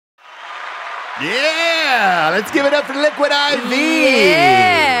Yeah, let's give it up for Liquid IV.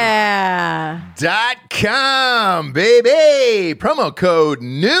 Yeah. .com, baby. Promo code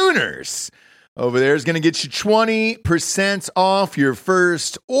Nooners over there is going to get you 20% off your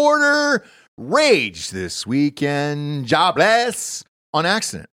first order. Rage this weekend. Jobless on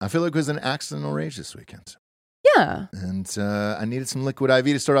accident. I feel like it was an accidental rage this weekend. Yeah. And I needed some Liquid IV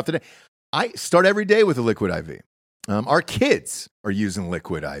to start off the day. I start every day with a Liquid IV. Our kids are using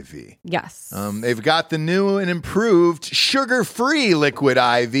Liquid IV. Yes. They've got the new and improved sugar-free Liquid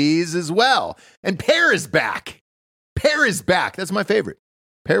IVs as well. And Pear is back. Pear is back. That's my favorite.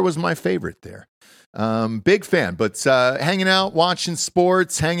 Pear was my favorite there. Big fan. But hanging out, watching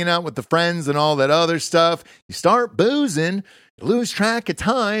sports, hanging out with the friends and all that other stuff. You start boozing, you lose track of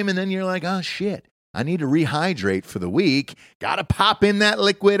time, and then you're like, oh, shit. I need to rehydrate for the week. Got to pop in that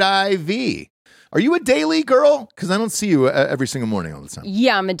Liquid IV. Are you a daily girl? Because I don't see you every single morning all the time.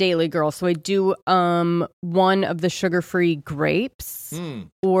 Yeah, I'm a daily girl. So I do one of the sugar-free grapes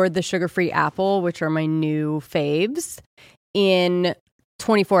or the sugar-free apple, which are my new faves, in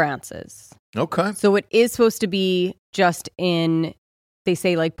 24 ounces. Okay. So it is supposed to be just in, they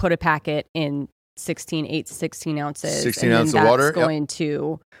say, like, put a packet in 8 to 16 ounces. 16 ounces of water. That's going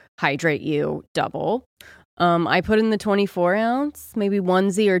to hydrate you double. I put in the 24 ounce, maybe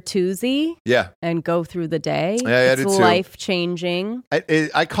onesie or twosie. Yeah. And go through the day. Yeah, it's life-changing.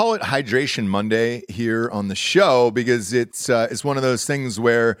 I call it Hydration Monday here on the show because it's one of those things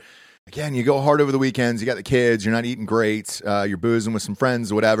where, again, you go hard over the weekends, you got the kids, you're not eating great, you're boozing with some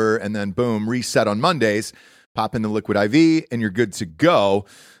friends or whatever, and then boom, reset on Mondays, pop in the Liquid IV, and you're good to go.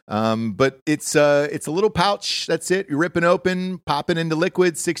 But it's a little pouch, that's it. You're ripping open, popping into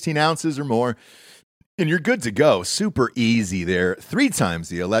liquid, 16 ounces or more. And you're good to go. Super easy there. 3 times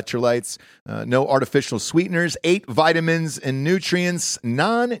the electrolytes, no artificial sweeteners, 8 vitamins and nutrients,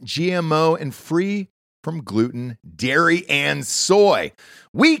 non-GMO and free from gluten, dairy, and soy.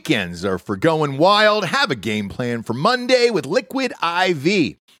 Weekends are for going wild. Have a game plan for Monday with Liquid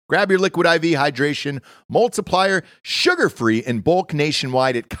IV. Grab your Liquid IV hydration multiplier, sugar-free in bulk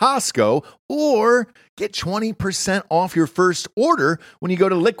nationwide at Costco, or get 20% off your first order when you go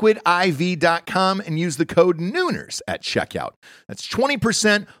to liquidiv.com and use the code Nooners at checkout. That's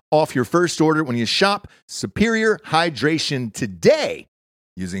 20% off your first order when you shop Superior Hydration today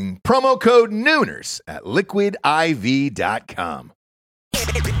using promo code Nooners at liquidiv.com.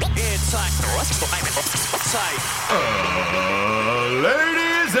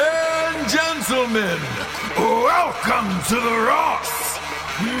 Ladies and gentlemen, welcome to the Ross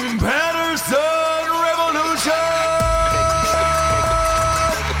Patterson Revolution!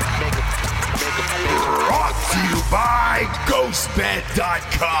 Brought to you by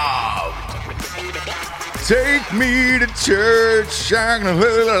GhostBed.com. Take me to church, a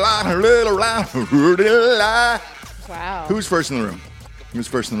little lie. Wow. Who's first in the room? Who's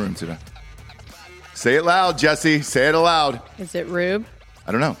first in the room today? Say it loud, Jesse. Say it aloud. Is it Rube?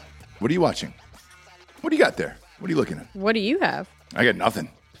 I don't know. What are you watching? What do you got there? What are you looking at? What do you have? I got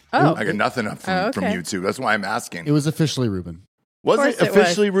nothing. Oh. I got nothing up from YouTube. That's why I'm asking. It was officially Ruben. Was it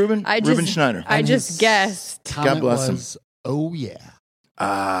officially Ruben? Ruben Schneider. I just guessed. God bless him. Oh, yeah.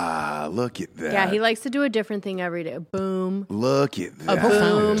 Ah, look at that. Yeah, he likes to do a different thing every day. Boom. Look at that.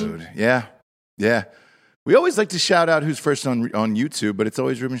 Boom. Dude. Yeah. Yeah. We always like to shout out who's first on YouTube, but it's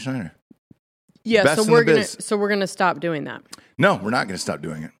always Ruben Schneider. Yeah, Best so in the biz. we're gonna stop doing that. No, we're not going to stop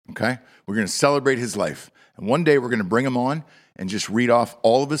doing it, okay? We're going to celebrate his life. And one day we're going to bring him on and just read off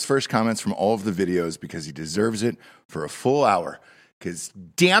all of his first comments from all of the videos because he deserves it for a full hour. Because,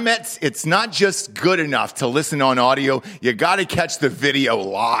 damn it, it's not just good enough to listen on audio. You got to catch the video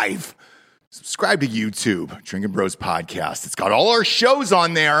live. Subscribe to YouTube, Drinking Bros Podcast. It's got all our shows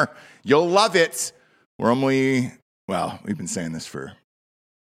on there. You'll love it. We've been saying this for,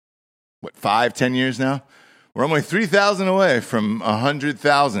 5-10 years now? We're only 3,000 away from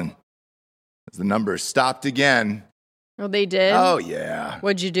 100,000. As the number stopped again. Oh, they did? Oh, yeah.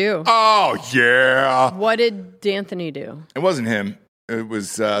 What'd you do? Oh, yeah. What did D'Anthony do? It wasn't him. It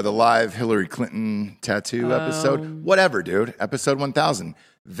was the live Hillary Clinton tattoo episode. Whatever, dude. Episode 1,000.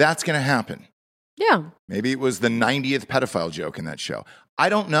 That's going to happen. Yeah. Maybe it was the 90th pedophile joke in that show. I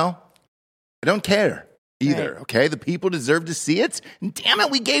don't know. I don't care either, okay? The people deserve to see it. And damn it,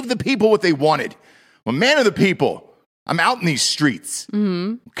 we gave the people what they wanted. I'm a man of the people. I'm out in these streets.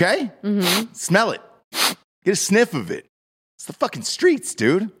 Mm-hmm. Okay? Mm-hmm. Smell it. Get a sniff of it. It's the fucking streets,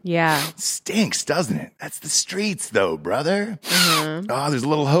 dude. Yeah. It stinks, doesn't it? That's the streets, though, brother. Mm-hmm. Oh, there's a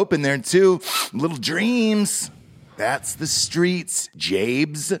little hope in there, too. Little dreams. That's the streets,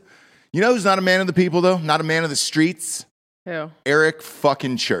 Jabes. You know who's not a man of the people, though? Not a man of the streets? Who? Eric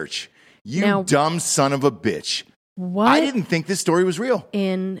fucking Church. You Now- dumb son of a bitch. What I didn't think this story was real.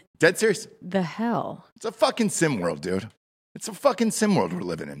 in Dead serious. the hell? It's a fucking sim world, dude. It's a fucking sim world we're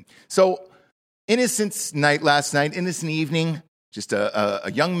living in. So, innocent night last night, innocent evening, just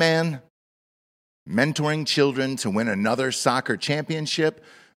a young man mentoring children to win another soccer championship.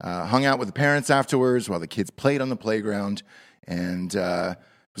 Hung out with the parents afterwards while the kids played on the playground. And it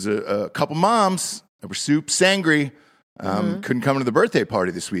was a couple moms that were soup angry. Couldn't come to the birthday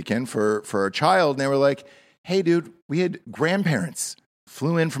party this weekend for our child. And they were like, hey, dude, we had grandparents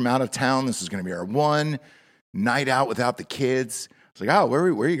flew in from out of town. This was going to be our one night out without the kids. I was like, oh, where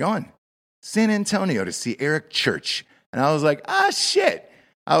are you going? San Antonio to see Eric Church. And I was like, shit.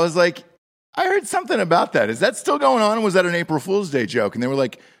 I was like, I heard something about that. Is that still going on? Or was that an April Fool's Day joke? And they were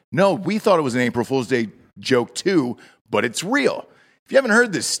like, no, we thought it was an April Fool's Day joke too, but it's real. If you haven't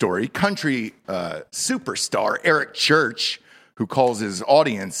heard this story, country superstar Eric Church, who calls his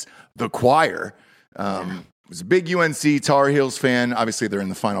audience the choir, was a big UNC Tar Heels fan. Obviously, they're in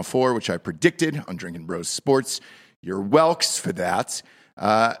the Final Four, which I predicted on Drinking Bros Sports. You're welks for that.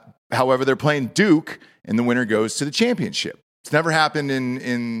 However, they're playing Duke, and the winner goes to the championship. It's never happened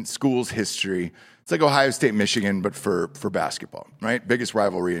in school's history. It's like Ohio State, Michigan, but for basketball, right? Biggest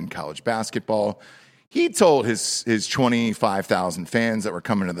rivalry in college basketball. He told his 25,000 fans that were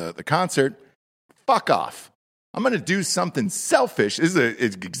coming to the concert, fuck off. I'm going to do something selfish. This is an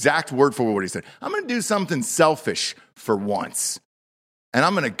exact word for what he said. I'm going to do something selfish for once. And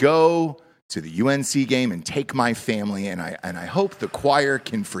I'm going to go to the UNC game and take my family, and I hope the choir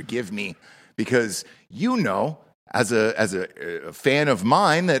can forgive me because you know, as a fan of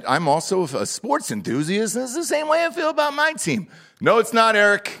mine, that I'm also a sports enthusiast, and it's the same way I feel about my team. No, it's not,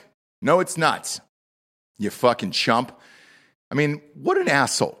 Eric. No, it's not. You fucking chump. I mean, what an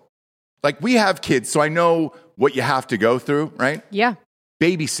asshole. Like, we have kids, so I know what you have to go through, right? Yeah.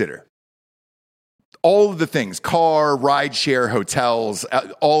 Babysitter. All of the things, car, ride share, hotels,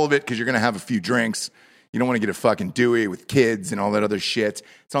 all of it, because you're going to have a few drinks. You don't want to get a fucking Dewey with kids and all that other shit.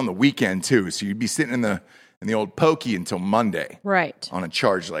 It's on the weekend, too, so you'd be sitting in the old pokey until Monday. Right. On a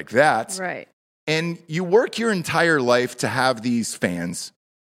charge like that. Right. And you work your entire life to have these fans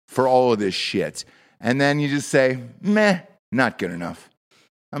for all of this shit. And then you just say, meh, not good enough.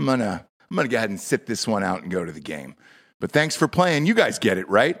 I'm gonna go ahead and sit this one out and go to the game. But thanks for playing. You guys get it,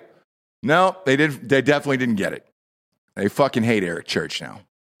 right? No, they definitely didn't get it. They fucking hate Eric Church now.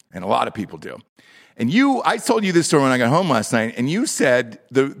 And a lot of people do. And I told you this story when I got home last night, and you said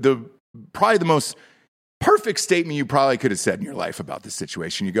the probably the most perfect statement you probably could have said in your life about this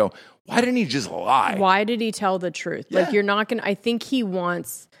situation. You go, why didn't he just lie? Why did he tell the truth? Yeah. Like, you're not going to, I think he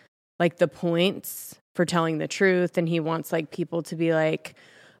wants like the points for telling the truth. And he wants like people to be like,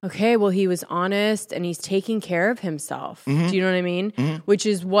 okay, well, he was honest and he's taking care of himself. Mm-hmm. Do you know what I mean? Mm-hmm. Which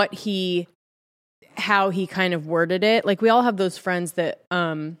is how he kind of worded it. Like, we all have those friends that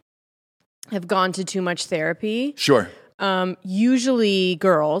have gone to too much therapy. Sure. Usually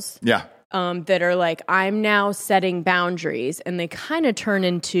girls. Yeah. That are like, I'm now setting boundaries, and they kind of turns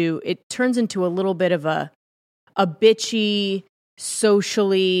into a little bit of a bitchy,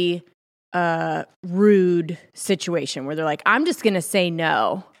 socially rude situation where they're like, I'm just going to say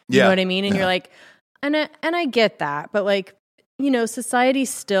no. You know what I mean? And you're like, and I get that, but like, you know, society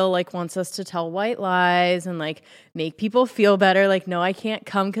still like wants us to tell white lies and like make people feel better. Like, no, I can't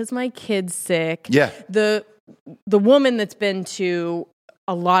come because my kid's sick. Yeah. The woman that's been to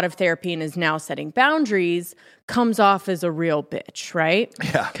a lot of therapy and is now setting boundaries comes off as a real bitch, right?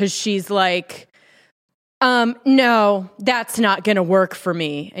 Yeah. Because she's like, no, that's not going to work for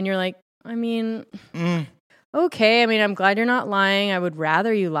me. And you're like, I mean, okay. I mean, I'm glad you're not lying. I would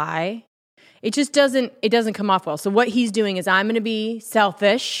rather you lie. It just doesn't come off well. So what he's doing is, I'm going to be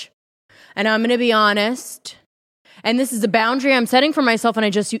selfish and I'm going to be honest. And this is a boundary I'm setting for myself, and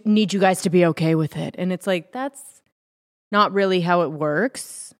I just need you guys to be okay with it. And it's like, that's not really how it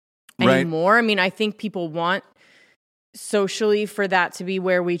works anymore. Right. I mean, I think people want socially for that to be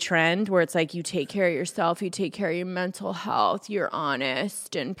where we trend, where it's like, you take care of yourself, you take care of your mental health, you're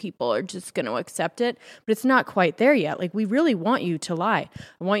honest, and people are just going to accept it. But it's not quite there yet. Like, we really want you to lie.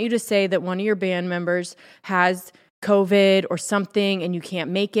 I want you to say that one of your band members has COVID or something and you can't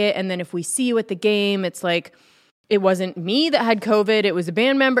make it. And then if we see you at the game, it's like, it wasn't me that had COVID, it was a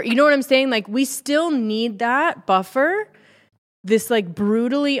band member. You know what I'm saying? Like, we still need that buffer. This like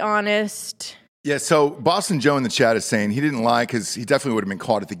brutally honest. Yeah, so Boston Joe in the chat is saying he didn't lie because he definitely would have been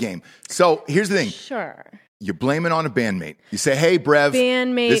caught at the game. So here's the thing. Sure. You blame it on a bandmate. You say, hey, Brev,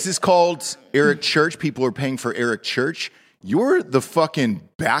 this is called Eric Church. People are paying for Eric Church. You're the fucking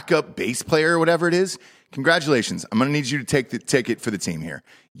backup bass player or whatever it is. congratulations. I'm going to need you to take it for the team here.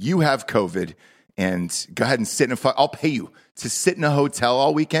 You have COVID, and go ahead and sit in I'll pay you to sit in a hotel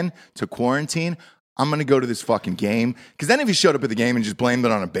all weekend to quarantine. I'm going to go to this fucking game. Because then if you showed up at the game and just blamed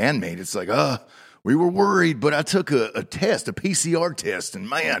it on a bandmate, it's like, we were worried, but I took a test, a PCR test, and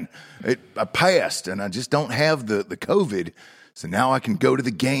man, I passed, and I just don't have the COVID. So now I can go to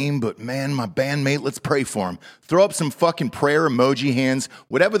the game, but man, my bandmate, let's pray for him. Throw up some fucking prayer emoji hands,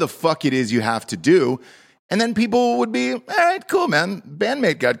 whatever the fuck it is you have to do. And then people would be, all right, cool, man.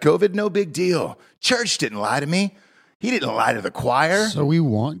 Bandmate got COVID, no big deal. Church didn't lie to me. He didn't lie to the choir. So we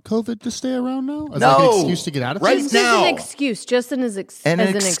want COVID to stay around now? As No. like an excuse to get out of Right things? now. Just an excuse. An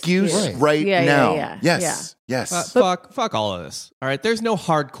excuse right now. Yes. Fuck all of this. All right, there's no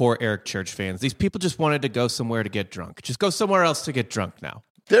hardcore Eric Church fans. These people just wanted to go somewhere to get drunk. Just go somewhere else to get drunk now.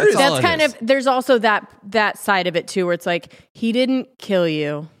 There is. That's kind of. There's also that side of it too, where it's like he didn't kill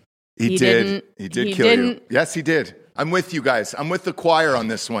you. He did kill you. Yes, he did. I'm with you guys. I'm with the choir on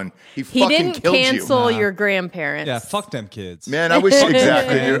this one. He fucking didn't killed you. cancel your grandparents. Yeah, fuck them kids. Man, I wish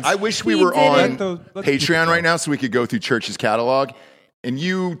exactly. Dude. I wish we were on Let Patreon right now so we could go through Church's catalog. And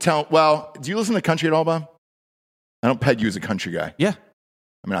you tell. Well, do you listen to country at all, Bob? I don't peg you as a country guy. Yeah.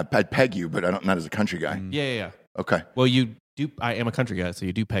 I mean, I'd peg you, but not as a country guy. Yeah. Okay. Well, you do. I am a country guy, so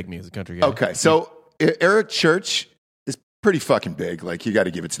you do peg me as a country guy. Okay. So Eric Church is pretty fucking big. Like, you got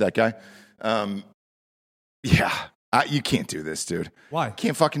to give it to that guy. Yeah. You can't do this, dude. Why?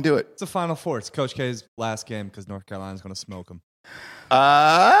 Can't fucking do it. It's a Final Four. It's Coach K's last game because North Carolina's going to smoke him.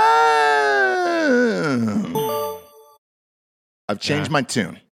 I've changed my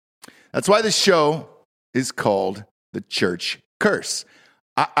tune. That's why this show is called The Church Curse.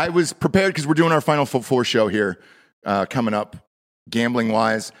 I was prepared because we're doing our Final Four show here coming up,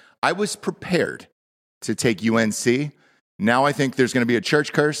 gambling-wise. I was prepared to take UNC. Now I think there's going to be a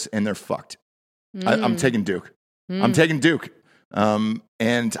church curse, and they're fucked. I'm taking Duke. I'm taking Duke. And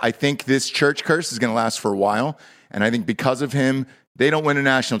I think this church curse is going to last for a while. And I think because of him, they don't win a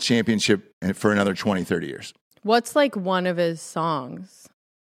national championship for another 20, 30 years. What's like one of his songs?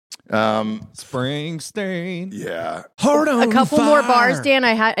 Springsteen. Yeah. Heart on A couple fire. more bars, Dan.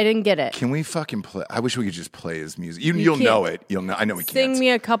 I didn't get it. Can we fucking play? I wish we could just play his music. You'll know it. You'll know. I know we can't. Sing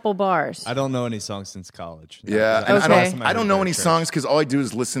me a couple bars. I don't know any songs since college. Yeah, and Okay. I don't know any songs because all I do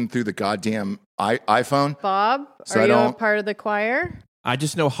is listen through the goddamn iPhone. Bob, So are I you a don't- part of the choir? I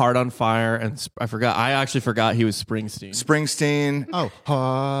just know Heart on Fire, and I actually forgot he was Springsteen. Springsteen. Oh,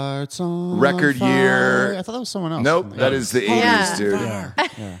 Hearts on Record Fire. year. I thought that was someone else. Nope, that is the 80s, Yeah.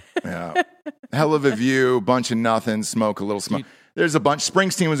 dude. Yeah. Hell of a View, Bunch of Nothing, Smoke a Little Smoke. There's a bunch.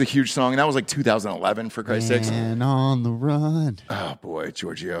 Springsteen was a huge song, and that was like 2011, for Christ's sakes. And on the run. Oh, boy,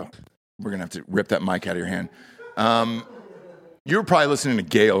 Giorgio. We're going to have to rip that mic out of your hand. You were probably listening to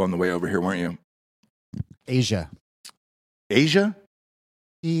Gail on the way over here, weren't you? Asia. Asia?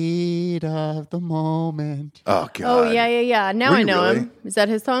 Heat of the moment. Oh, God. Oh, yeah. Now Were I you know really? him. Is that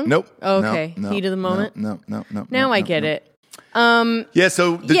his song? Nope. Oh, okay. No, Heat of the moment. No. Now I get it. Yeah,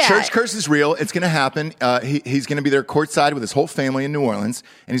 so the Yeah. church curse is real. It's going to happen. He's going to be there courtside with his whole family in New Orleans,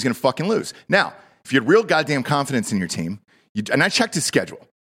 and he's going to fucking lose. Now, if you had real goddamn confidence in your team, and I checked his schedule,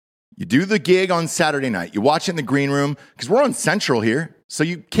 you do the gig on Saturday night. You watch it in the green room, because we're on Central here, so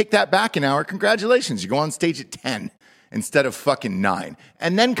you kick that back an hour. Congratulations. You go on stage at 10 instead of fucking 9.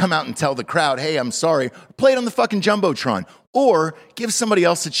 And then come out and tell the crowd, hey, I'm sorry. Play it on the fucking Jumbotron. Or give somebody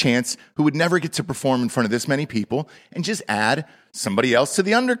else a chance who would never get to perform in front of this many people and just add somebody else to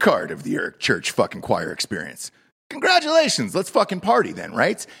the undercard of the Eric Church fucking choir experience. Congratulations. Let's fucking party then,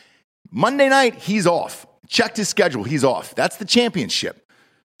 right? Monday night, he's off. Checked his schedule. He's off. That's the championship.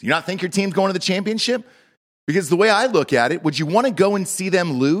 Do you not think your team's going to the championship? Because the way I look at it, would you want to go and see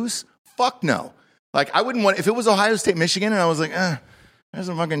them lose? Fuck no. Like, I wouldn't want, if it was Ohio State, Michigan, and I was like, there's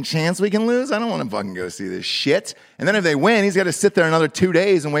a fucking chance we can lose. I don't want to fucking go see this shit. And then if they win, he's got to sit there another 2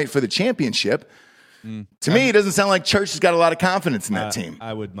 days and wait for the championship. To me, it doesn't sound like Church has got a lot of confidence in that team.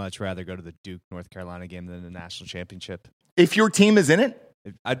 I would much rather go to the Duke, North Carolina game than the national championship. If your team is in it,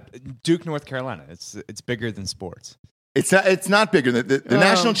 Duke, North Carolina. It's bigger than sports. it's not bigger. The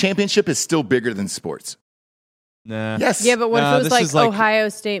national championship is still bigger than sports. Nah. Yes. Yeah, but what if it this was is like like- Ohio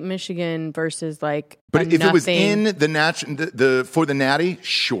State, Michigan versus like But a if it was nothing- in the for the Natty,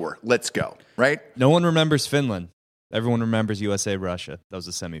 sure, let's go. Right? No one remembers Finland. Everyone remembers USA, Russia. Those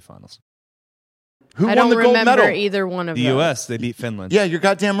are semifinals. Who I won don't the gold remember medal? either one of The those. U.S. They beat Finland. Yeah, you're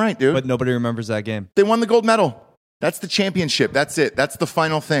goddamn right, dude. But nobody remembers that game. They won the gold medal. That's the championship. That's it. That's the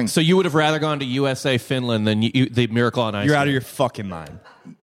final thing. So you would have rather gone to USA Finland than the Miracle on Ice? You're out of game. your fucking mind.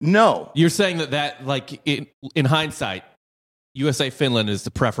 No. You're saying that like in hindsight, USA Finland is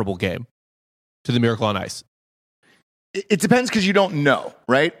the preferable game. to the Miracle on Ice? It depends because you don't know,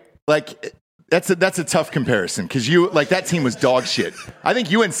 right? Like that's a tough comparison because that team was dog shit. I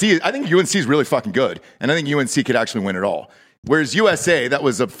think UNC is really fucking good, and I think UNC could actually win it all. Whereas USA, that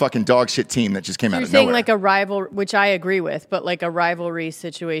was a fucking dog shit team that just came out You're of saying nowhere. like a rival, which I agree with, but like a rivalry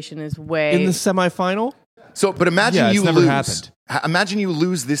situation is way In the semifinal? So, but imagine Yeah, you it's never lose. happened. Imagine you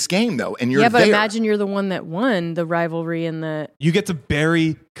lose this game though, and you're yeah, but there. imagine you're the one that won the rivalry in the. You get to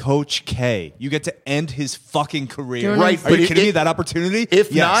bury Coach K. You get to end his fucking career. Right, Are you but kidding me? That opportunity?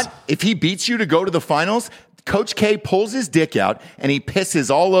 If Yes. not, if he beats you to go to the finals, Coach K pulls his dick out and he pisses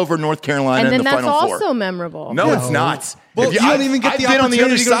all over North Carolina And in then the that's Final also Four. memorable. No, it's not. Well, If you don't I've- even get I've the been on the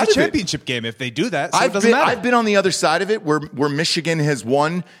other opportunity to go side to the of it. championship game if they do that. So I've it doesn't matter. been on the other side of it where Michigan has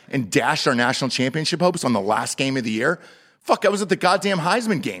won and dashed our national championship hopes on the last game of the year. Fuck, I was at the goddamn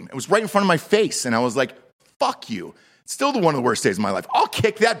Heisman game. It was right in front of my face, and I was like, fuck you. Still one of the worst days of my life. I'll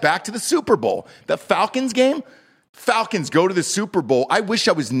kick that back to the Super Bowl. The Falcons game? Falcons go to the Super Bowl. I wish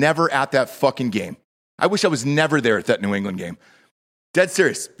I was never at that fucking game. I wish I was never there at that New England game. Dead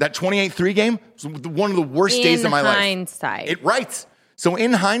serious. That 28-3 game was one of the worst days of my life. In hindsight. Right. So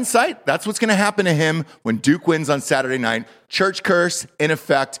in hindsight, that's what's going to happen to him when Duke wins on Saturday night. Church curse, in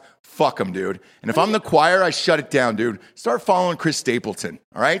effect. Fuck him, dude. And if I'm the choir, I shut it down, dude. Start following Chris Stapleton,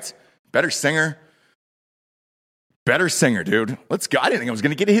 all right? Better singer, dude. Let's go. I didn't think I was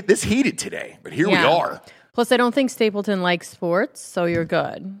going to get this heated today, but here we are. Plus, I don't think Stapleton likes sports, so you're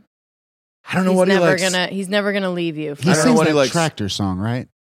good. I don't know what he likes. He's never gonna leave you. He I don't know sings what he that likes. tractor song, right?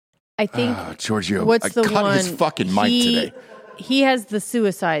 I think. Giorgio, What's I the cut one? his fucking mic today. He has the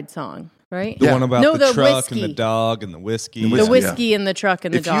suicide song, right? The Yeah. one about No, the the truck whiskey. and the dog and the whiskey. The The whiskey. whiskey and the truck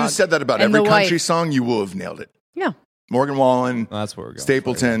and the If dog. you said that about and every the country wife. song, you will have nailed it. Yeah. Morgan Wallen, That's where we're going.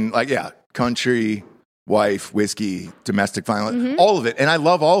 Stapleton, country, wife, whiskey, domestic violence, Mm-hmm. all of it. And I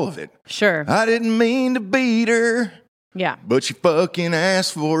love all of it. Sure. I didn't mean to beat her, Yeah. but she fucking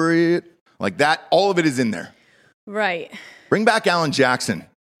asked for it. Like that, all of it is in there. Right. Bring back Alan Jackson.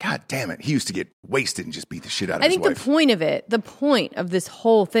 God damn it. He used to get wasted and just beat the shit out of I his think the wife. point of this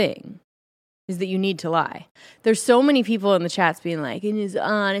whole thing is that you need to lie. There's so many people in the chats being like, in his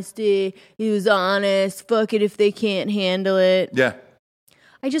honesty, he was honest, fuck it if they can't handle it. Yeah.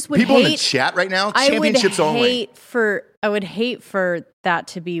 I just would People hate in the chat right now, I championships would only. hate for that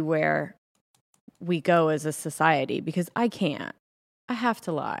to be where we go as a society because I can't. I have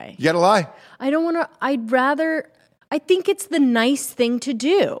to lie. You got to lie. I don't want to. I think it's the nice thing to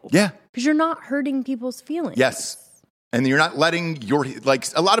do. Yeah. Because you're not hurting people's feelings. Yes. And you're not letting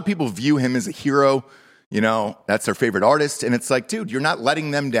a lot of people view him as a hero. You know, that's their favorite artist. And it's like, dude, you're not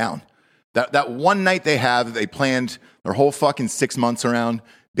letting them down. That one night they planned their whole fucking 6 months around,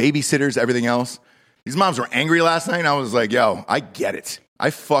 babysitters, everything else. These moms were angry last night. And I was like, yo, I get it.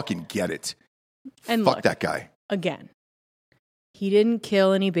 I fucking get it. And Fuck look, that guy. again, he didn't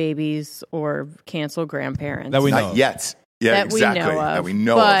kill any babies or cancel grandparents. That we know Not of. yet. Yeah, that exactly. we know of. That we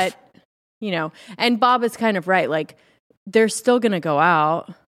know but, of. And Bob is kind of right. Like, they're still going to go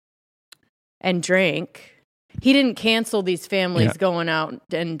out and drink. He didn't cancel these families Yeah. going out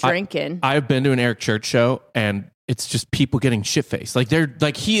and drinking. I've been to an Eric Church show, and it's just people getting shit faced. Like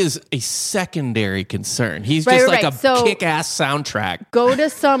he is a secondary concern. He's Right, just right, like right. a So- kick ass soundtrack. go to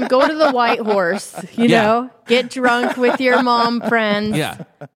the White Horse, Yeah. know, get drunk with your mom friends. Yeah,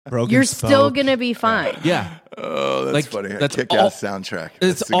 Broken You're still spoke. going to be fine. yeah. Oh, that's Like, funny. that's Kick-ass soundtrack.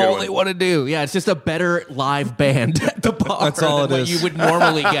 It's That's a good all one. they want to do. Yeah, it's just a better live band at the bar. That's all than it what is. you would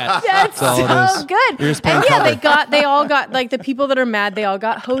normally get. That's all it so is. good. You're just paying And yeah, cover. they all got like the people that are mad, they all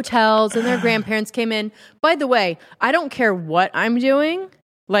got hotels and their grandparents came in. By the way, I don't care what I'm doing.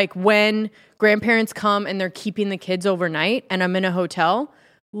 Like when grandparents come and they're keeping the kids overnight and I'm in a hotel,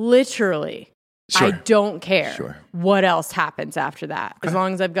 literally, Sure. I don't care Sure. what else happens after that. As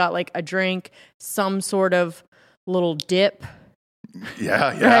long as I've got like a drink, some sort of little dip,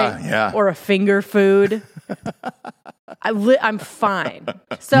 Yeah. right? Or a finger food. I'm fine.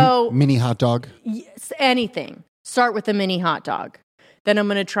 So Mini hot dog. yes, anything. Start with a mini hot dog. Then I'm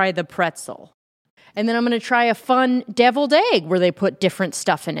going to try the pretzel. And then I'm going to try a fun deviled egg where they put different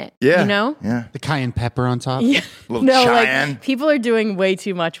stuff in it. Yeah. You know? Yeah. The cayenne pepper on top. Yeah. Little No, Cheyenne. like people are doing way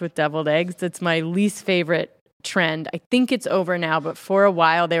too much with deviled eggs. That's my least favorite trend. I think it's over now, but for a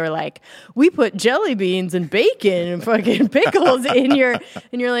while they were like, we put jelly beans and bacon and fucking pickles in your,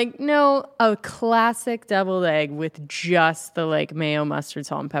 and you're like, no, a classic deviled egg with just the like mayo, mustard,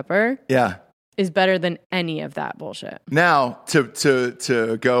 salt, and pepper Yeah. is better than any of that bullshit. Now,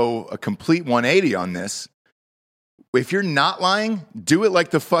 to go a complete 180 on this, if you're not lying, do it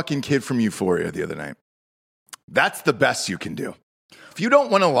like the fucking kid from Euphoria the other night. That's the best you can do. If you don't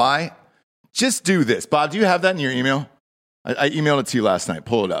want to lie, just do this. Bob, do you have that in your email? I emailed it to you last night.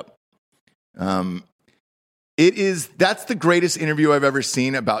 Pull it up. That's the greatest interview I've ever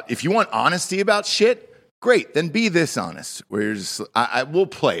seen about, if you want honesty about shit, great, then be this honest. Where you're just, I will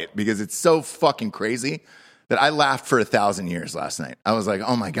play it because it's so fucking crazy that I laughed for 1,000 years last night. I was like,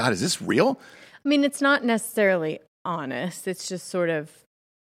 oh my God, is this real? I mean, it's not necessarily honest. It's just sort of,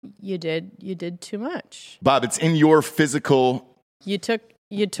 you did too much. Bob, it's in your physical. You took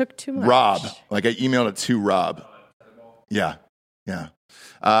too much. Rob, like I emailed it to Rob. Yeah.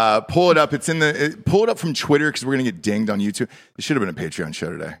 Pull it up. Pull it up from Twitter because we're gonna get dinged on YouTube. It should have been a Patreon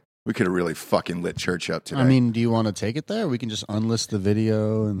show today. We could have really fucking lit church up today. I mean, do you want to take it there? We can just unlist the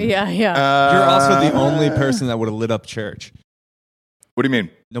video. And Yeah. You're also the only person that would have lit up church. What do you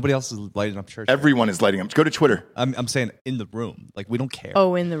mean? Nobody else is lighting up church. Everyone is lighting up. Go to Twitter. I'm saying in the room. Like, we don't care.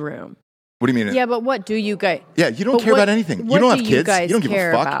 Oh, in the room. What do you mean? Yeah, but what do you guys? Yeah, you don't care about anything. You What don't have do kids. You guys don't give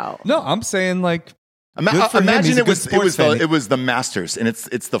care a fuck. about? No, I'm saying like. Good for him. Imagine He's a it good was sports fan. it was the Masters, and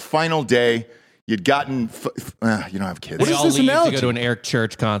it's the final day. You'd gotten. You don't have kids. They all this leave analogy? to go to an Eric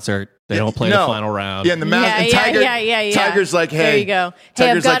Church concert. They don't play No. the final round. Yeah, and the Masters. Yeah. Tiger's like, hey, There you go. Hey,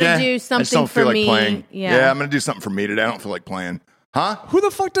 Tiger's I've got like, to do I just something don't feel for like me. playing. Yeah. I'm gonna do something for me today. I don't feel like playing. Huh? Who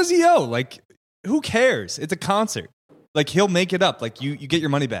the fuck does he owe? Like, who cares? It's a concert. Like, he'll make it up. Like, you get your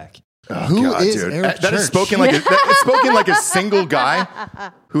money back. Oh, Who is dude. Eric That is Church? spoken like it's spoken like a single guy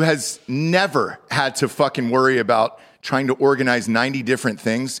who has never had to fucking worry about trying to organize 90 different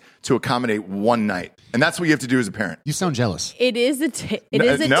things to accommodate one night. And that's what you have to do as a parent. You sound jealous. It is a take.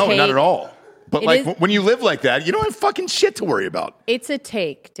 No, not at all. But It like is- when you live like that, you don't have fucking shit to worry about. It's a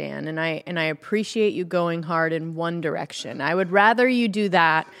take, Dan, and I appreciate you going hard in one direction. I would rather you do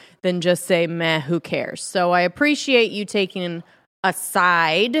that than just say, meh, who cares? So I appreciate you taking a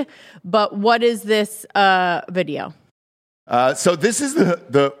side, but what is this video? So this is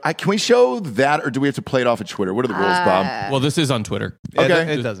can we show that, or do we have to play it off of Twitter? What are the rules, Bob? Well, this is on Twitter.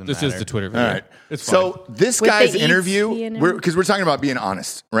 Okay. It doesn't This matter. is the Twitter video. All right. It's fine. So this With guy's the interview, ET in it? because we're talking about being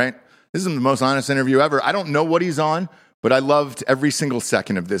honest, right? This is the most honest interview ever. I don't know what he's on, but I loved every single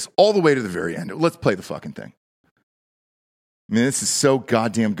second of this, all the way to the very end. Let's play the fucking thing. I mean, this is so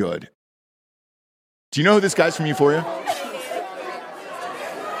goddamn good. Do you know who this guy's from Euphoria?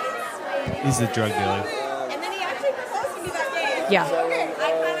 He's a drug dealer. And then he actually proposed to me that day. Yeah. I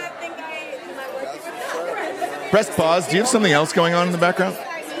kind of think I might work with him. Press pause. Do you have something else going on in the background?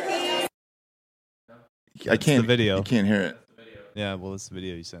 I can't. the video. You can't hear it. Yeah, well, it's the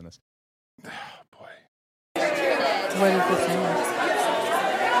video you sent us. Boy. What is this in?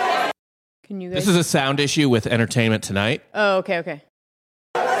 Can you guys? This is a sound issue with Entertainment Tonight. Oh, okay.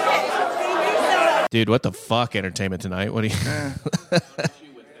 Dude, what the fuck, Entertainment Tonight? What do you...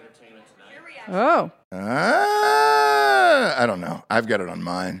 Oh. I don't know. I've got it on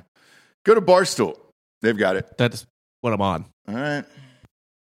mine. Go to Barstool. They've got it. That's what I'm on. All right.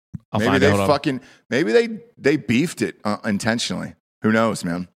 I'll Maybe find they out. fucking. Maybe they beefed it intentionally. Who knows,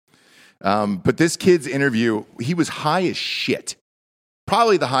 man? But this kid's interview, he was high as shit.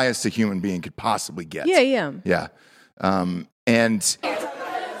 Probably the highest a human being could possibly get. Yeah. Yeah. And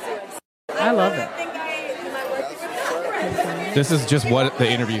I love it. This is just what the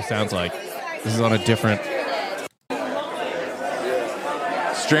interview sounds like. This is on a different...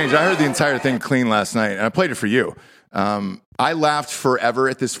 strange. I heard the entire thing clean last night, and I played it for you. I laughed forever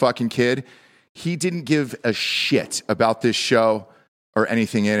at this fucking kid. He didn't give a shit about this show or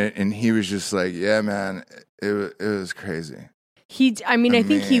anything in it, and he was just like, "Yeah, man, it was crazy." I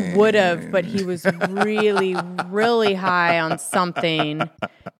think he would have, but he was really, really high on something,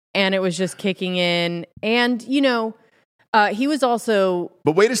 and it was just kicking in. And he was also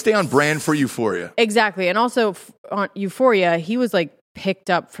But way to stay on brand for Euphoria. exactly, and also on Euphoria, he was like picked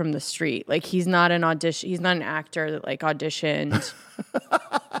up from the street. Like he's not an audition. He's not an actor that like auditioned.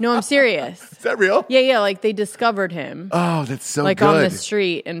 No, I'm serious. Is that real? Yeah. Like they discovered him. Oh, that's so like good. on the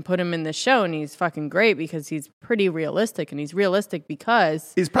street and put him in the show, and he's fucking great because he's pretty realistic, and he's realistic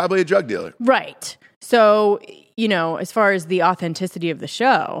because He's probably a drug dealer. right. So as far as the authenticity of the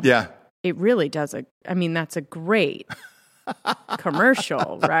show, Yeah. it really does that's a great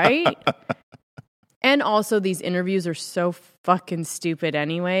commercial, right? And also these interviews are so fucking stupid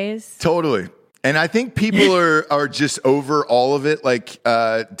anyways. Totally. And I think people are just over all of it. Like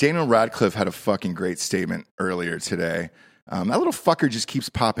Daniel Radcliffe had a fucking great statement earlier today. That little fucker just keeps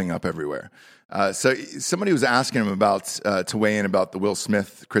popping up everywhere. So somebody was asking him about to weigh in about the Will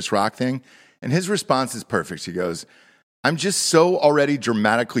Smith, Chris Rock thing. And his response is perfect. He goes, "I'm just so already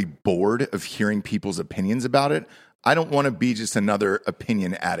dramatically bored of hearing people's opinions about it. I don't want to be just another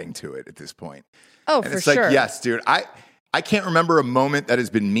opinion adding to it at this point." Oh, And for it's sure. like, yes, dude. I can't remember a moment that has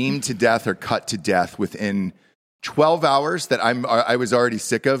been memed to death or cut to death within 12 hours that I was already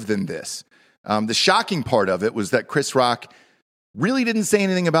sick of than this. The shocking part of it was that Chris Rock really didn't say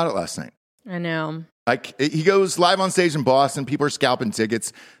anything about it last night. I know. Like, he goes live on stage in Boston. People are scalping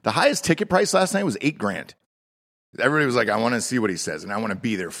tickets. The highest ticket price last night was $8,000. Everybody was like, I want to see what he says, and I want to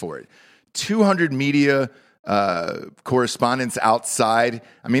be there for it. 200 media correspondents outside.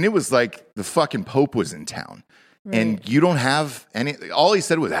 I mean, it was like the fucking Pope was in town. Right. And you don't have any. All he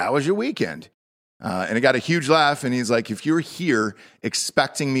said was, how was your weekend? And it got a huge laugh. And he's like, if you're here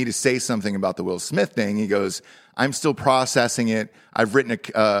expecting me to say something about the Will Smith thing, he goes, I'm still processing it. I've written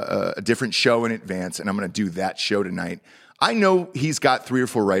a different show in advance, and I'm going to do that show tonight. I know he's got 3 or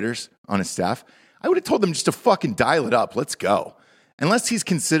 4 writers on his staff. I would have told them just to fucking dial it up. Let's go. Unless he's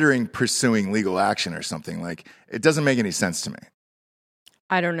considering pursuing legal action or something. Like, it doesn't make any sense to me.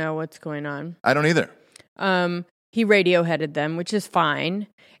 I don't know what's going on. I don't either. He Radioheaded them, which is fine.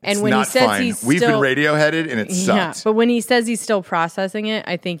 And It's when not he says fine. he's We've still, been Radioheaded, and it yeah, sucked. but when he says he's still processing it,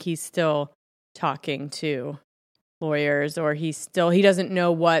 I think he's still talking to lawyers, or he doesn't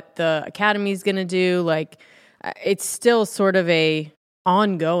know what the Academy's going to do. Like, it's still sort of a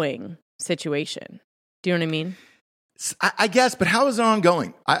ongoing situation. Do you know what I mean? I guess, but how is it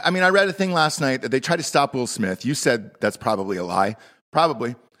ongoing? I mean, I read a thing last night that they tried to stop Will Smith. You said that's probably a lie.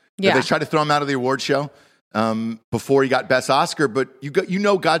 Probably. Yeah. That they tried to throw him out of the award show before he got Best Oscar, but you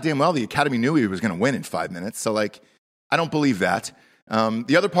know goddamn well the Academy knew he was going to win in 5 minutes. So, like, I don't believe that.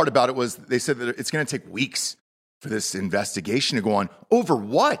 The other part about it was they said that it's going to take weeks for this investigation to go on. Over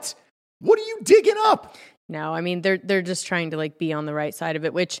what? What are you digging up? No, I mean, they're just trying to, like, be on the right side of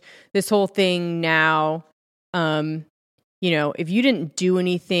it, which this whole thing now, you know, if you didn't do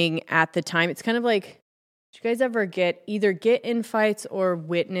anything at the time, it's kind of like, did you guys ever get in fights or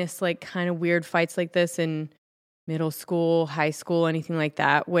witness like kind of weird fights like this in middle school, high school, anything like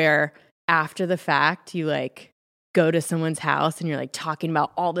that, where after the fact you like go to someone's house and you're like talking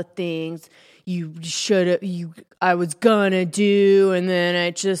about all the things I was gonna do, and then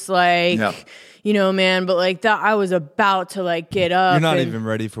it just like, you know, man, but like that I was about to like get up. You're not even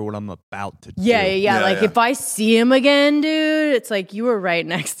ready for what I'm about to do. Yeah. Like if I see him again, dude, it's like you were right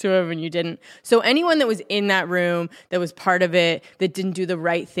next to him and you didn't. So anyone that was in that room, that was part of it, that didn't do the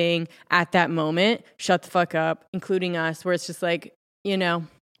right thing at that moment, shut the fuck up, including us, where it's just like, you know,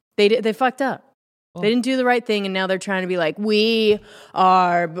 they fucked up. They didn't do the right thing, and now they're trying to be like, we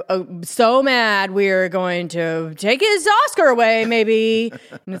are so mad we're going to take his Oscar away, maybe.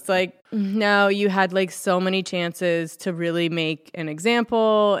 And it's like, no, you had like so many chances to really make an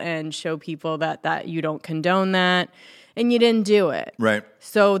example and show people that you don't condone that, and you didn't do it. Right.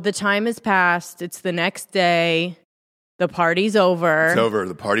 So the time has passed. It's the next day. The party's over. It's over.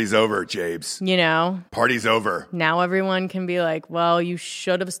 The party's over, Jabes. You know? Party's over. Now everyone can be like, well, you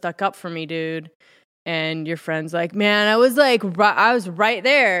should have stuck up for me, dude. And your friend's like, man, I was right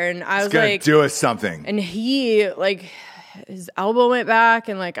there, and I was gonna like, do us something. And he like, his elbow went back,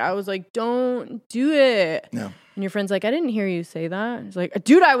 and like, I was like, don't do it. No. And your friend's like, I didn't hear you say that. He's like,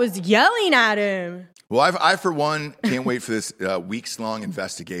 dude, I was yelling at him. Well, I for one can't wait for this weeks-long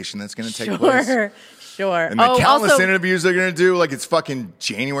investigation that's going to take place. Sure. And the countless interviews they're going to do, like it's fucking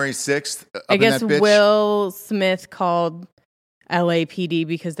January 6th. I guess in that bitch. Will Smith called LAPD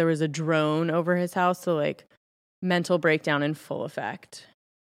because there was a drone over his house. So like mental breakdown in full effect.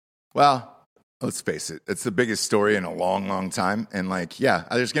 Well, let's face it. It's the biggest story in a long, long time. And like, yeah,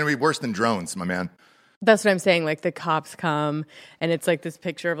 there's going to be worse than drones, my man. That's what I'm saying. Like the cops come and it's like this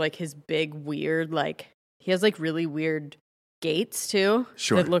picture of like his big weird, like he has like really weird gates too.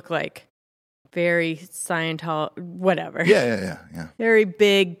 Sure. That look like very Scientology, whatever. Yeah. Very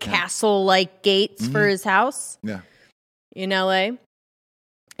big castle-like gates for his house. Yeah. In LA,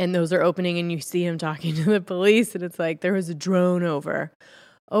 and those are opening, and you see him talking to the police, and it's like there was a drone over.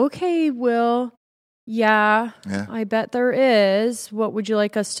 Okay, Will. Yeah. I bet there is. What would you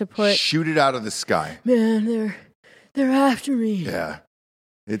like us to put? Shoot it out of the sky. Man, they're after me. Yeah.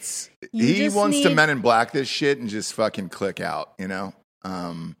 He wants to Men in Black this shit and just fucking click out, you know?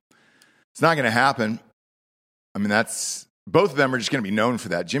 It's not going to happen. I mean, both of them are just going to be known for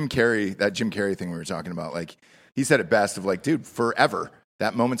that. Jim Carrey thing we were talking about, like, he said it best of like, dude, forever,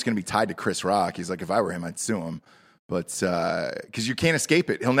 that moment's going to be tied to Chris Rock. He's like, if I were him, I'd sue him. But because you can't escape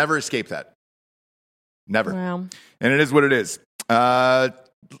it. He'll never escape that. Never. Wow. And it is what it is.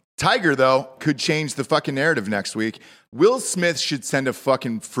 Tiger, though, could change the fucking narrative next week. Will Smith should send a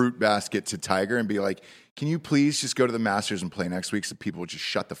fucking fruit basket to Tiger and be like, can you please just go to the Masters and play next week so people will just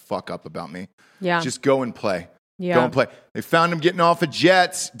shut the fuck up about me? Yeah. Just go and play. Yeah. Don't play. They found him getting off a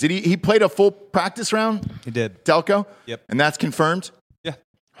jet. Did he played a full practice round? He did. Delco? Yep. And that's confirmed? Yeah.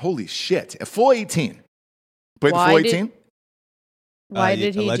 Holy shit. A full 18. Played Why the full did- 18? Why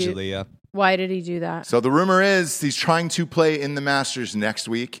did he allegedly, do? yeah. Why did he do that? So the rumor is he's trying to play in the Masters next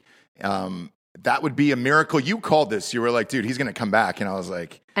week. That would be a miracle. You called this. You were like, dude, he's going to come back. And I was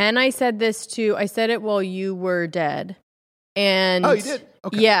like, And I said this too. I said it while you were dead. And oh, you did?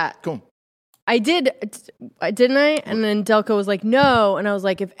 Okay. Yeah. Cool. I did, didn't I? And then Delco was like, no. And I was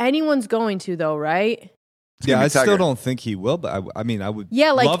like, if anyone's going to, though, right? Yeah, gonna I be Tiger. still don't think he will, but I mean, I would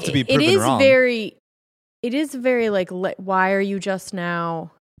Yeah, like love to be it proven is wrong. it is very like, why are you just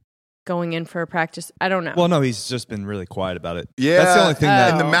now going in for a practice? I don't know. Well, no, he's just been really quiet about it. Yeah. That's the only thing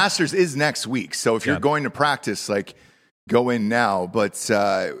that And the Masters is next week. So if you're Yeah. going to practice, like, go in now. But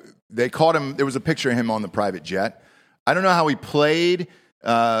they caught him. There was a picture of him on the private jet. I don't know how he played.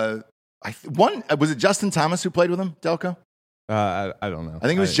 Was it Justin Thomas who played with him, Delco? I don't know. I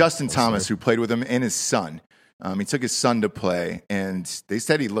think it was Justin Thomas sure. who played with him and his son. He took his son to play, and they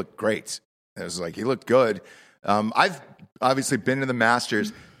said he looked great. It was like he looked good. I've obviously been to the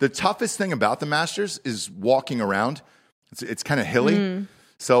Masters. The toughest thing about the Masters is walking around. It's kind of hilly.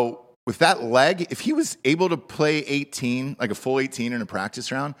 So with that leg, if he was able to play 18, like a full 18 in a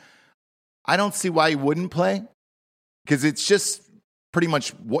practice round, I don't see why he wouldn't play. Because it's just pretty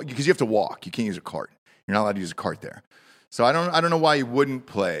much because you have to walk. You can't use a cart. You're not allowed to use a cart there. So I don't know why he wouldn't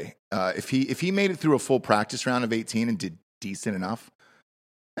play. If he made it through a full practice round of 18 and did decent enough,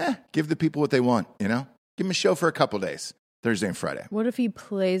 give the people what they want, you know? Give him a show for a couple days, Thursday and Friday. What if he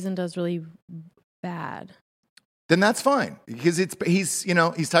plays and does really bad? Then that's fine because he's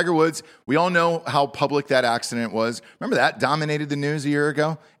Tiger Woods. We all know how public that accident was. Remember that dominated the news a year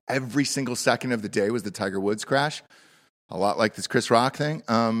ago? Every single second of the day was the Tiger Woods crash. A lot like this Chris Rock thing.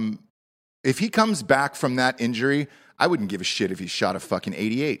 If he comes back from that injury, I wouldn't give a shit if he shot a fucking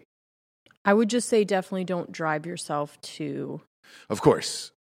 88. I would just say definitely don't drive yourself to. Of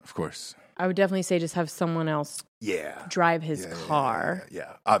course. I would definitely say just have someone else Yeah. drive his Yeah, car.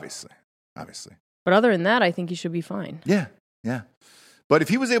 Yeah. Obviously. But other than that, I think he should be fine. Yeah. But if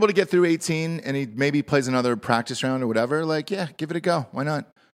he was able to get through 18 and he maybe plays another practice round or whatever, like, yeah, give it a go. Why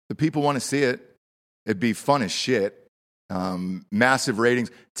not? The people want to see it. It'd be fun as shit. Massive ratings.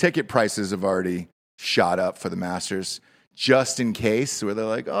 Ticket prices have already shot up for the Masters just in case, where they're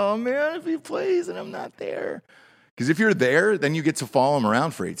like, oh man, if he plays and I'm not there. Because if you're there, then you get to follow him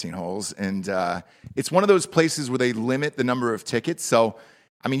around for 18 holes. And it's one of those places where they limit the number of tickets. So,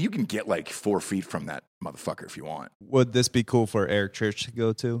 I mean, you can get like 4 feet from that motherfucker if you want. Would this be cool for Eric Church to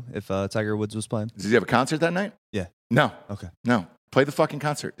go to if Tiger Woods was playing? Does he have a concert that night? Yeah. No. Okay. No. Play the fucking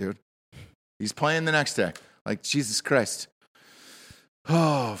concert, dude. He's playing the next day. Like, Jesus Christ.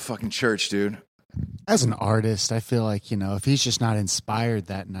 Oh, fucking Church, dude. As an artist, I feel like, if he's just not inspired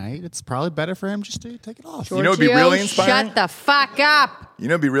that night, it's probably better for him just to take it off. You know what'd be really Giorgio, inspiring? Shut the fuck up. You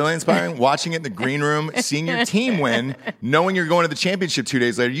know what'd be really inspiring? Watching it in the green room, seeing your team win, knowing you're going to the championship 2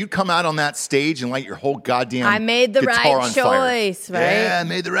 days later. You'd come out on that stage and light your whole goddamn I made the guitar right on fire. choice, right? Yeah, I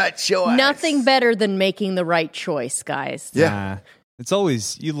made the right choice. Nothing better than making the right choice, guys. Yeah. It's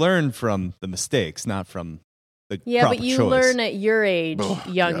always, you learn from the mistakes, not from the Yeah, proper but you choice. learn at your age, Oh,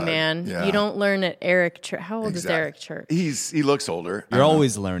 young God, man. yeah. You don't learn at Eric Church. How old Exactly. is Eric Church? He looks older. You're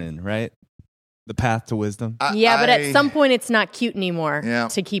always learning, right? The path to wisdom. Yeah, but at some point it's not cute anymore Yeah.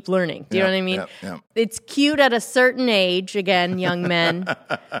 to keep learning. Do you know what I mean? Yeah. It's cute at a certain age, again, young men.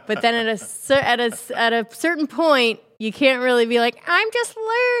 But then at a certain point, you can't really be like, I'm just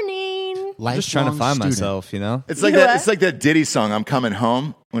learning. I'm just trying to find myself, It's like You that. what? It's like that Diddy song, "I'm Coming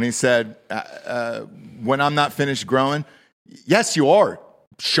Home," when he said, "When I'm not finished growing." Yes, you are,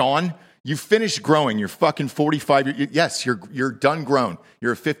 Sean. You finished growing. You're fucking 45. Yes, you're done grown.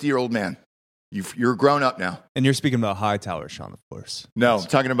 You're a 50-year-old man. You're grown up now. And you're speaking about Hightower, Sean, of course. No, I'm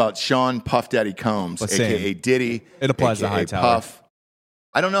talking about Sean Puff Daddy Combs, Let's a.k.a. say Diddy. it applies to AKA Hightower. Puff.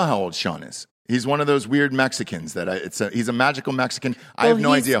 I don't know how old Sean is. He's one of those weird Mexicans he's a magical Mexican. I have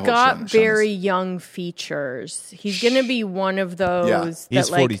no idea how old He's got Sean is. very young features. He's going to be one of those that He's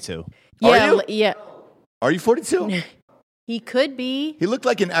like 42. Yeah, you? yeah. Are you 42? He could be. He looked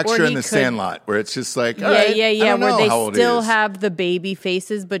like an extra Or in he The could- Sandlot, where it's just like, all Yeah, right, yeah, I yeah. don't Where know they how old he still is. have the baby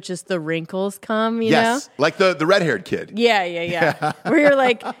faces, but just the wrinkles come, you yes, know? like the red-haired kid. Yeah. Where you're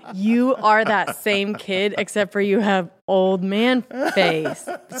like, you are that same kid, except for you have old man face,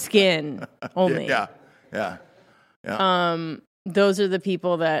 skin only. Yeah. Those are the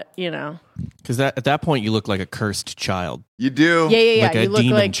people that, Because at that point, you look like a cursed child. You do. Yeah. Like a you look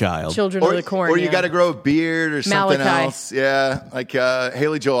demon like child. children Or, of the corn. or you yeah. got to grow a beard or something Malachi. else. Yeah, like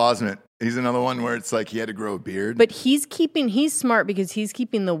Haley Joel Osment He's another one where it's like he had to grow a beard. But he's smart because he's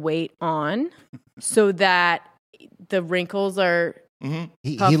keeping the weight on so that the wrinkles are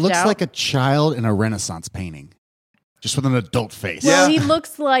He puffed looks out. like a child in a Renaissance painting, just with an adult face. Well, Yeah. he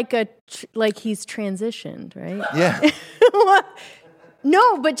looks like he's transitioned, right? yeah.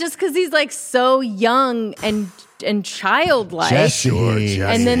 No, but just because he's like so young and childlike, Jesse.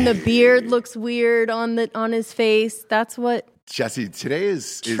 and then the beard looks weird on his face. That's what Jesse, today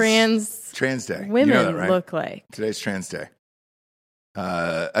is trans Day. women You know that, right? look like. Today's Trans Day.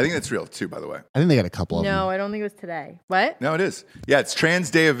 I think that's real too, by the way. I think they got a couple of No, them. I don't think it was today. What? No, it is. Yeah, it's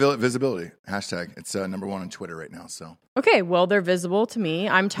Trans Day of Visibility. Hashtag. It's number 1 on Twitter right now. So Okay, well, they're visible to me.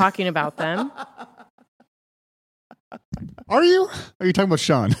 I'm talking about them. Are you? Are you talking about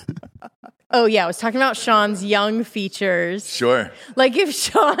Sean? Oh, yeah, I was talking about Sean's young features. sure. Like if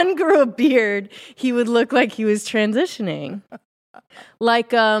Sean grew a beard, he would look like he was transitioning.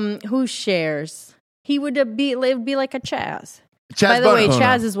 Like who shares? He would be like a Chaz. Chaz By the way, Bono.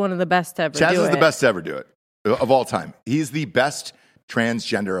 Chaz is one of the best to ever Chaz do is it. the best to ever do it of all time. He's the best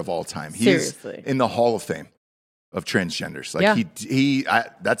transgender of all time. He's Seriously. in the Hall of Fame of transgenders. Like Yeah.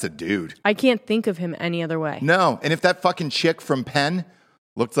 that's a dude. I can't think of him any other way. No, and if that fucking chick from Penn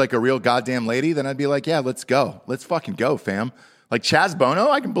looked like a real goddamn lady, then I'd be like, yeah, let's go. Let's fucking go, fam. Like Chaz Bono,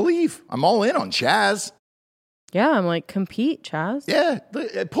 I can believe. I'm all in on Chaz. Yeah, I'm like, compete, Chaz. Yeah,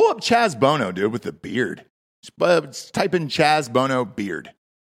 pull up Chaz Bono, dude, with the beard. Just type in Chaz Bono beard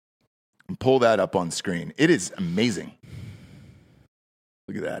and pull that up on screen. It is amazing.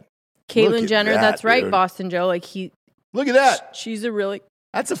 Look at that. Look Caitlyn at Jenner, that, that's right, dude. Boston Joe. Like Look at that. she's a really,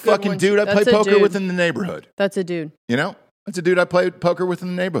 That's a Good fucking one. dude I play That's a poker dude. with in the neighborhood. that's a dude. You know? That's a dude I play poker with in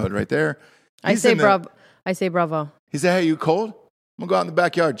the neighborhood right there. I He's say in the- bravo. I say bravo. He said, hey, you cold? I'm going to go out in the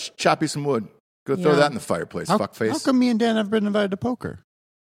backyard, chop you some wood. Go throw Yeah. that in the fireplace, How fuckface. come me and Dan have been invited to poker?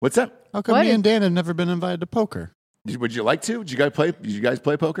 What's that? How come What? me and Dan have never been invited to poker? Would you like to? Did you guys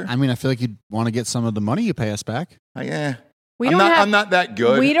play poker? I mean, I feel like you'd want to get some of the money you pay us back. Yeah. We I'm don't not, have. I'm not that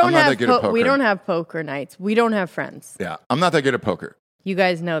good. We don't I'm not have. that good at poker. We don't have poker nights. We don't have friends. Yeah, I'm not that good at poker. You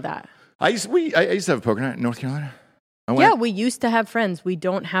guys know that. I used to have a poker night in North Carolina. I Yeah, went, we used to have friends. We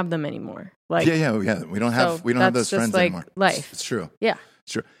don't have them anymore. Like, yeah. We don't have So we don't have that's those friends just like anymore. life. It's true. yeah.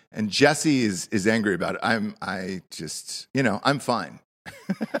 It's true. And Jesse is angry about it. I just I'm fine.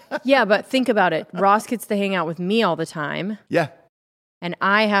 Yeah, but think about it. Ross gets to hang out with me all the time, Yeah. and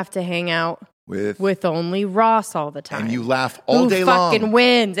I have to hang out With with only Ross all the time. and you laugh all Who day long. fucking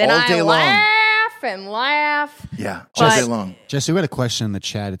wins? And All I day long. laugh and laugh. Yeah, all But- day long. Jesse, we had a question in the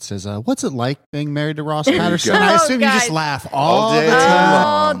chat. It says, what's it like being married to Ross you Patterson? go. I Oh, assume you guys. just laugh All all day the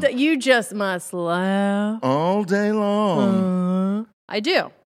time. long. You just must laugh. All day long. I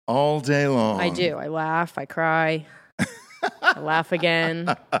do. All day long. I do. I laugh. I cry. I laugh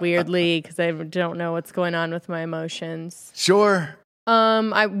again, weirdly, because I don't know what's going on with my emotions. Sure.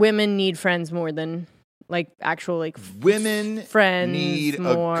 Women need friends more than like actual like Women friends need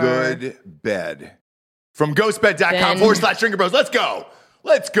more. a good bed. From ghostbed.com Then- /Drinker Bros. Let's go.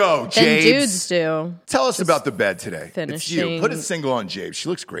 Let's go, than Jabes. dudes do. Tell us about the bed today. It's you. finishing- Put a single on Jabes. She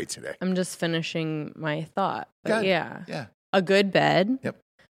looks great today. I'm just finishing my thought. But God. yeah, Yeah. a good bed. Yep.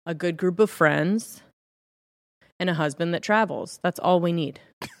 A good group of friends. And a husband that travels. That's all we need.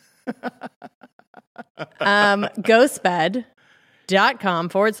 Ghostbed.com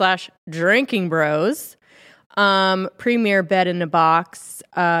 /Drinking Bros. Premier bed in a box.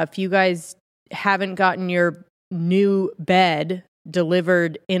 If you guys haven't gotten your new bed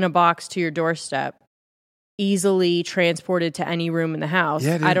delivered in a box to your doorstep, easily transported to any room in the house,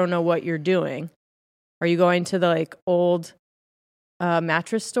 Yeah, dude. I don't know what you're doing. Are you going to the like old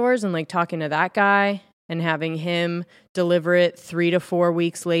mattress stores and like talking to that guy and having him deliver it 3 to 4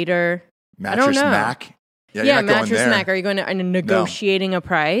 weeks later? Mattress know. Mac. Yeah, you're not going Mattress there. Mac. Are you going to negotiating a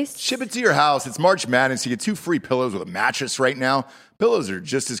price? Ship it to your house. It's March Madness. You get 2 free pillows with a mattress right now. Pillows are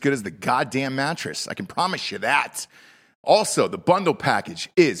just as good as the goddamn mattress. I can promise you that. Also, the bundle package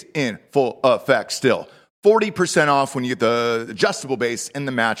is in full effect still. 40% off when you get the adjustable base and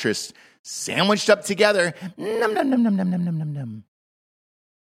the mattress sandwiched up together. Num, num, num, num, num, num, num, num, num.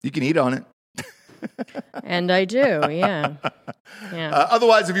 You can eat on it. And I do, yeah. Yeah.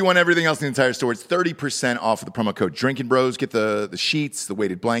 Otherwise, if you want everything else in the entire store, it's 30% off with the promo code Drinking Bros. Get the sheets, the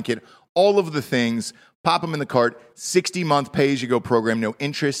weighted blanket, all of the things. Pop them in the cart. 60-month pay-as-you-go program, no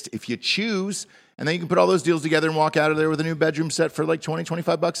interest if you choose. And then you can put all those deals together and walk out of there with a new bedroom set for like $20,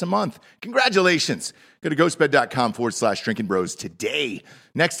 $25 a month. Congratulations. Go to ghostbed.com /Drinking Bros today.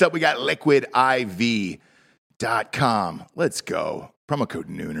 Next up, we got liquidiv.com. Let's go. Promo code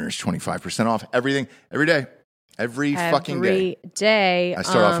Nooners, 25% off everything, every day. Every fucking Every day. I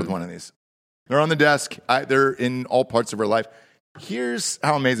start off with one of these. They're on the desk. They're in all parts of our life. Here's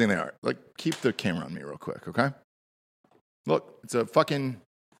how amazing they are. Like, keep the camera on me real quick, okay? Look, it's an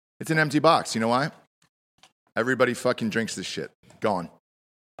empty box. You know why? Everybody fucking drinks this shit. Gone.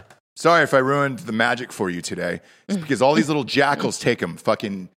 Sorry if I ruined the magic for you today. It's because all these little jackals take them.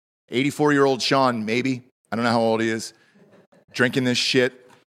 Fucking 84-year-old Sean, maybe. I don't know how old he is. Drinking this shit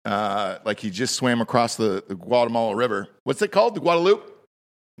like he just swam across the Guatemala River. What's it called? The Guadalupe?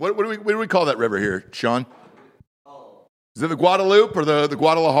 What do we call that river here, Sean? Is it the Guadalupe or the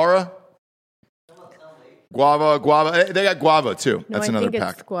Guadalajara? Guava. They got guava, too. No, That's I another think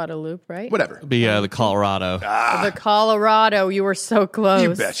pack. it's Guadalupe, right? Whatever. Be the Colorado. The Colorado. You were so close.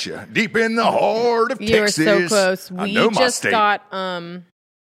 You betcha. Deep in the heart of You were Texas. so close. I We know my just state. got our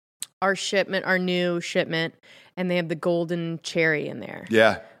new shipment, and they have the golden cherry in there.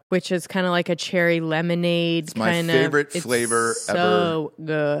 Yeah. Which is kind of like a cherry lemonade. It's my favorite flavor ever. So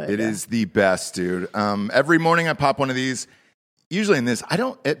good. It is the best, dude. Every morning I pop one of these. Usually in this,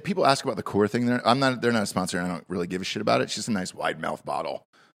 people ask about the core thing. They're not a sponsor, and I don't really give a shit about it. It's just a nice wide mouth bottle.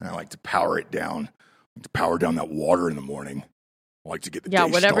 And I like to power it down. I like to power down that water in the morning. I like to get the day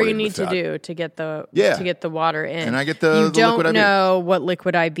whatever you started need with to that. do to get the water in. And I get the You the don't Liquid IV. know what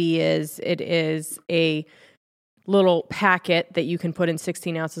Liquid IV is. It is a little packet that you can put in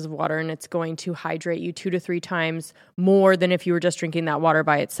 16 ounces of water, and it's going to hydrate you 2 to 3 times more than if you were just drinking that water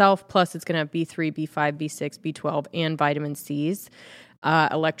by itself. Plus, it's going to have B3, B5, B6, B12, and vitamin C's,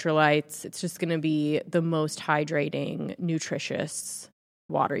 electrolytes. It's just going to be the most hydrating, nutritious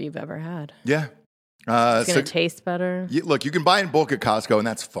water you've ever had. Yeah. It's going to taste better. Look, you can buy in bulk at Costco, and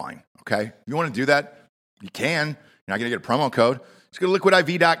that's fine, okay? If you want to do that, you can. You're not going to get a promo code. Just go to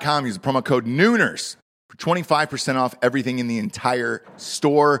liquidiv.com. Use the promo code Nooners for 25% off everything in the entire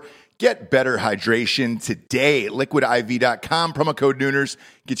store. Get better hydration today at liquidiv.com. Promo code Nooners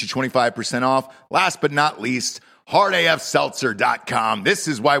gets you 25% off. Last but not least, hardafseltzer.com. This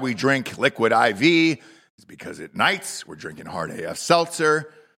is why we drink Liquid IV. It's because at nights we're drinking Hard AF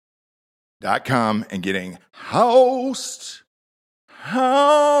Seltzer. .com and getting housed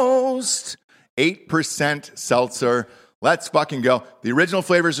 8% seltzer. Let's fucking go. The original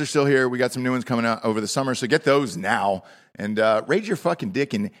flavors are still here. We got some new ones coming out over the summer, so get those now. And raise your fucking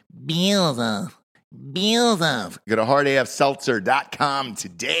dick and build up. Go to hardafseltzer.com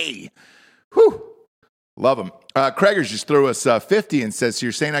today. Whew. Love them. Craigers just threw us 50 and says, so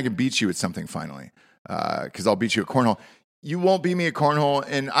you're saying I can beat you at something finally? Because I'll beat you at cornhole. You won't beat me at cornhole,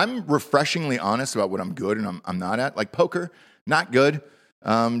 and I'm refreshingly honest about what I'm good and I'm not at. Like poker, not good.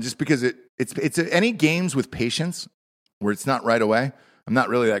 Just because it's any games with patience where it's not right away, I'm not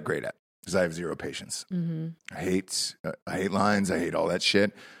really that great at because I have zero patience. Mm-hmm. I hate lines. I hate all that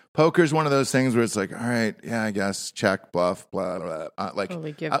shit. Poker's one of those things where it's like, all right, yeah, I guess check, bluff, blah blah.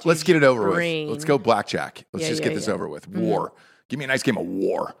 Blah. Let's get it over brain. with. Let's go blackjack. Let's Yeah, just yeah, get this yeah. over with. War. Give me a nice game of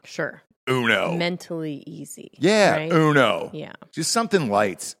war. Sure. Uno. Mentally easy. Yeah, right? Uno. Yeah. Just something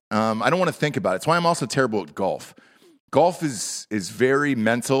light. I don't want to think about it. It's why I'm also terrible at golf. Golf is very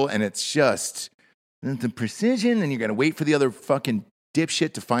mental, and it's just the precision, and you got to wait for the other fucking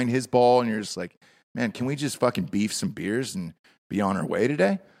dipshit to find his ball, and you're just like, man, can we just fucking beef some beers and be on our way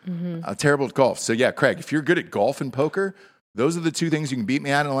today? Mm-hmm. Terrible at golf. So yeah, Craig, if you're good at golf and poker, those are the two things you can beat me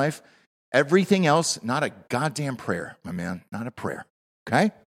at in life. Everything else, not a goddamn prayer, my man. Not a prayer.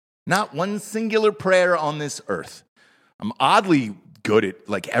 Okay? Not one singular prayer on this earth. I'm oddly good at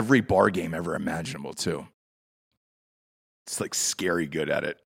like every bar game ever imaginable too. It's like scary good at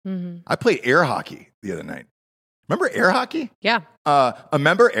it. Mm-hmm. I played air hockey the other night. Remember air hockey? Yeah,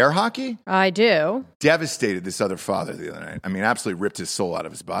 Remember air hockey? I do. Devastated this other father the other night. I mean, absolutely ripped his soul out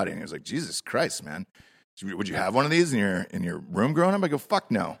of his body. And he was like, Jesus Christ, man. Would you have one of these in your room growing up? I go,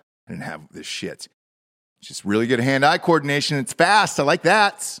 fuck no. I didn't have this shit. It's just really good hand-eye coordination. It's fast. I like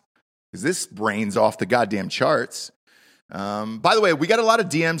that. Because this brain's off the goddamn charts. By the way, we got a lot of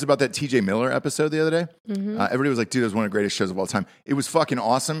DMs about that TJ Miller episode the other day. Mm-hmm. Everybody was like, dude, it was one of the greatest shows of all time. It was fucking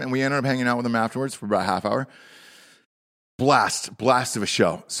awesome. And we ended up hanging out with him afterwards for about a half hour. Blast of a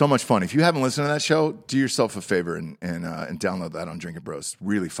show. So much fun. If you haven't listened to that show, do yourself a favor and download that on Drinking Bros.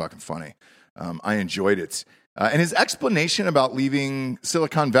 Really fucking funny. I enjoyed it. And his explanation about leaving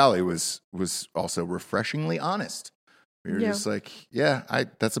Silicon Valley was also refreshingly honest. We were just like, yeah,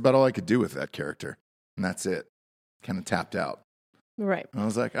 that's about all I could do with that character. And that's it. Kind of tapped out. Right. And I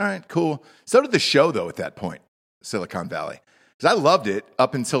was like, all right, cool. So did the show, though, at that point, Silicon Valley. Because I loved it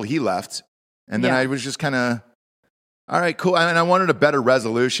up until he left. And then I was just kind of, all right, cool. And I wanted a better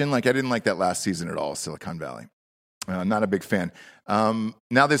resolution. Like, I didn't like that last season at all, Silicon Valley. Not a big fan.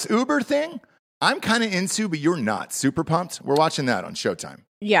 Now, this Uber thing, I'm kind of into, but you're not. Super Pumped. We're watching that on Showtime.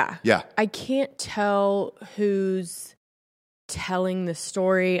 Yeah. Yeah. I can't tell who's telling the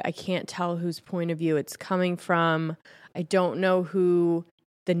story. I can't tell whose point of view it's coming from. I don't know who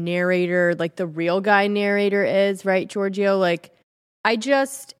the narrator, like the real guy narrator is, right, Giorgio? Like, I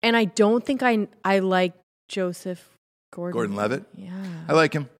don't think I like Joseph Gordon-Levitt? Yeah. I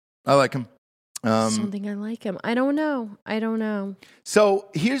like him. Something I like him. I don't know. So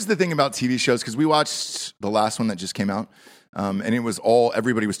here's the thing about TV shows, because we watched the last one that just came out, and it was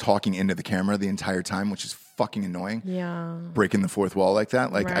everybody was talking into the camera the entire time, which is fucking annoying. Yeah. Breaking the fourth wall like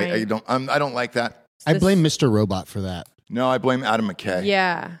that. Like Right. I don't like that. I blame Mr. Robot for that. No, I blame Adam McKay.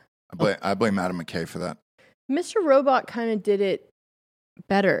 Yeah. I blame Adam McKay for that. Mr. Robot kind of did it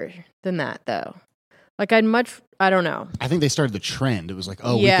better than that, though. Like, I don't know. I think they started the trend. It was like,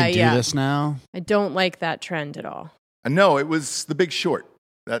 oh, Yeah, we can do this now. I don't like that trend at all. No, it was The Big Short.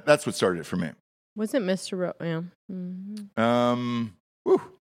 That's what started it for me. Wasn't Mr. Robot? Yeah. Mm-hmm.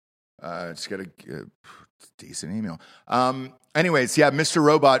 Just got a decent email. Anyways, yeah, Mr.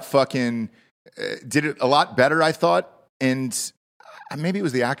 Robot fucking did it a lot better, I thought. And maybe it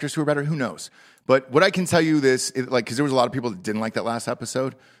was the actors who were better. Who knows? But what I can tell you because there was a lot of people that didn't like that last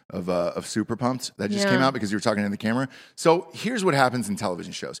episode of Super Pumped that just came out because you were talking to the camera. So here's what happens in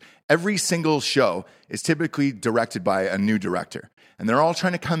television shows. Every single show is typically directed by a new director. And they're all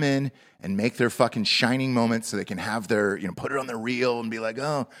trying to come in and make their fucking shining moments so they can have their, put it on their reel and be like,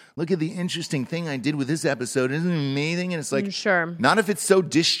 oh, look at the interesting thing I did with this episode. Isn't it amazing? And it's like, sure. Not if it's so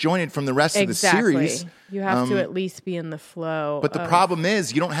disjointed from the rest of the series. You have to at least be in the flow. But the problem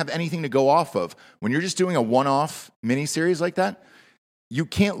is you don't have anything to go off of. When you're just doing a one-off miniseries like that, you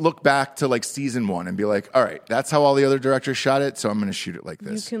can't look back to like season 1 and be like, all right, that's how all the other directors shot it, so I'm going to shoot it like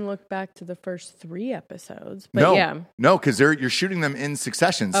this. You can look back to the first 3 episodes. But no, because you're shooting them in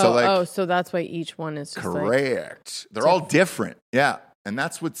succession. So so that's why each one is just correct. They're all different. Yeah, and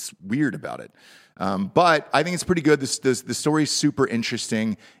that's what's weird about it. But I think it's pretty good. The story's super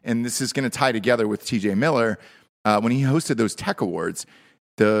interesting, and this is going to tie together with TJ Miller. When he hosted those tech awards,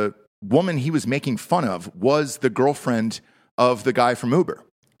 the woman he was making fun of was the girlfriend of the guy from Uber.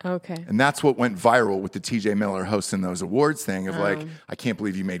 Okay. And that's what went viral with the TJ Miller hosting those awards thing of like, I can't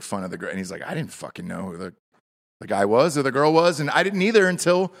believe you made fun of the girl. And he's like, I didn't fucking know who the guy was or the girl was. And I didn't either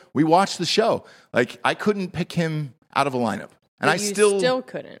until we watched the show. Like, I couldn't pick him out of a lineup. And But you still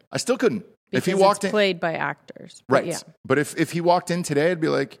couldn't. I still couldn't. Because if he walked it's played by actors. But right. Yeah. But if he walked in today, I'd be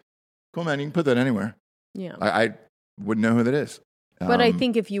like, cool, man, you can put that anywhere. Yeah. I wouldn't know who that is. But I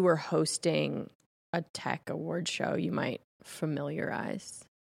think if you were hosting a tech award show, you might familiarize.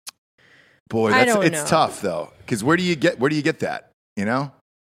 Boy, I don't it's know. tough though. Because where do you get that?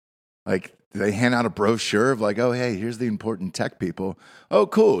 Like, do they hand out a brochure of like, oh, hey, here's the important tech people. Oh,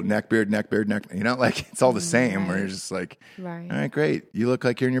 cool. Neckbeard. Like, it's all the same where you're just like, Right. all right, great. You look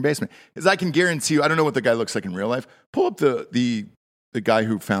like you're in your basement. Because I can guarantee you, I don't know what the guy looks like in real life. Pull up the guy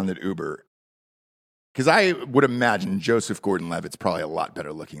who founded Uber. Because I would imagine Joseph Gordon-Levitt's probably a lot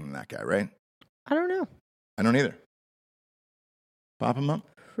better looking than that guy, right? I don't know. I don't either. Pop him up.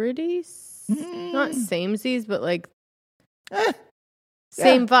 Pretty, not samesies, but like Eh,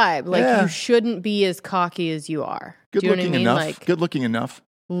 same vibe. Like, Yeah. you shouldn't be as cocky as you are. good Do you know what I looking mean? enough. Like, Good looking enough.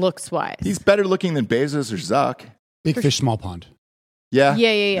 looks wise. He's better looking than Bezos or Zuck. Big fish, small pond. Yeah.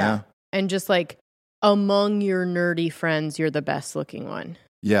 Yeah. And just like among your nerdy friends, you're the best looking one.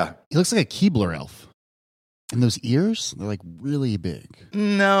 Yeah. He looks like a Keebler elf. And those ears, they're like really big.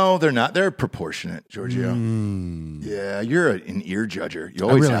 No, they're not. They're proportionate, Giorgio. Mm. Yeah, you're an ear judger. You I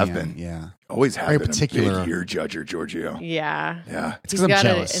always really have am, been. Yeah. Always have Very been particular. a big ear judger, Giorgio. Yeah. Yeah. It's He's because I'm got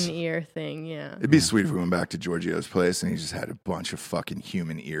jealous. an ear thing. Yeah. It'd be sweet if we went back to Giorgio's place and he just had a bunch of fucking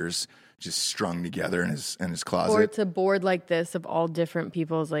human ears just strung together in his Or closet. it's a board like this of all different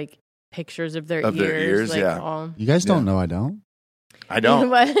people's like pictures of their Of ears. their ears, like, yeah. all... You guys don't Yeah. know I don't. I don't.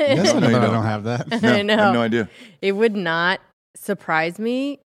 What? You guys don't No, know you that I don't. don't have that. No, I know. I have no idea. It would not surprise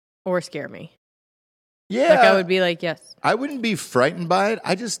me or scare me. Yeah. Like, I would be like, yes. I wouldn't be frightened by it.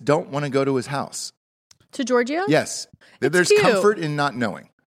 I just don't want to go to his house. To Giorgio? Yes. It's There's cute. comfort in not knowing.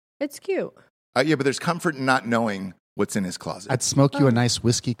 It's cute. Yeah, but there's comfort in not knowing what's in his closet. I'd smoke you a nice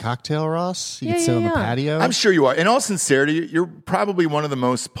whiskey cocktail, Ross. You Yeah, could sit yeah, on the yeah. patio. I'm sure you are. In all sincerity, you're probably one of the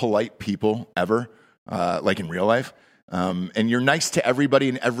most polite people ever, like in real life. And you're nice to everybody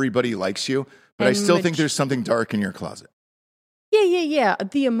and everybody likes you. But I And still think there's something dark in your closet. Yeah.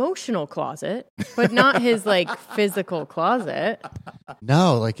 The emotional closet, but not his like physical closet.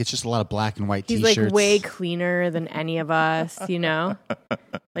 No, like it's just a lot of black and white He's t-shirts. like way cleaner than any of us, you know?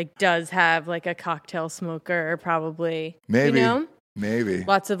 Like, does have like a cocktail smoker, probably. Maybe. You know? Maybe.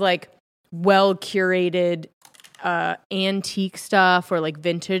 Lots of like well curated antique stuff or like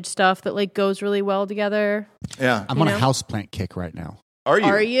vintage stuff that like goes really well together. Yeah. I'm on a houseplant kick right now. Are you?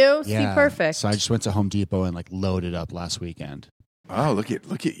 Are you? Yeah. See, perfect. So I just went to Home Depot and like loaded up last weekend. Oh, look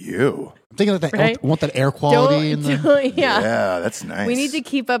at you. I'm thinking of that. Right? I want that air quality in the. Yeah. Yeah, that's nice. We need to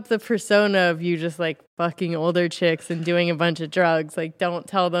keep up the persona of you just like fucking older chicks and doing a bunch of drugs. Like, don't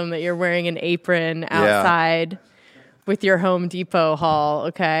tell them that you're wearing an apron outside with your Home Depot haul,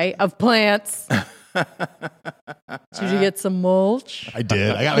 okay, of plants. Did you get some mulch? I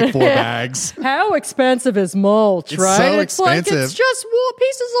did. I got like 4 bags. How expensive is mulch, It's right? so It's like expensive. it's just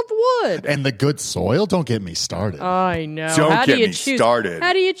pieces of wood. And the good soil. Don't get me started. I know. Don't How get do you me choose? started.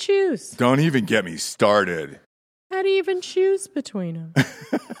 How do you choose? Don't even get me started. How do you even choose between them?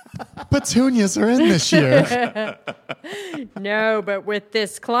 Petunias are in this year. No, but with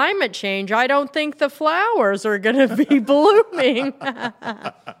this climate change, I don't think the flowers are going to be blooming.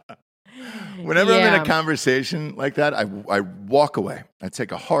 Whenever I'm in Yeah. a conversation like that, I walk away. I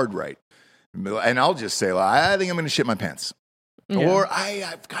take a hard right. And I'll just say, like, I think I'm going to shit my pants. Or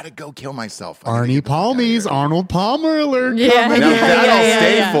I've got to go kill myself. I gotta Arnie get the fuck outta Palmies, here. Arnold Palmer alert. Yeah, coming. Now that I'll yeah,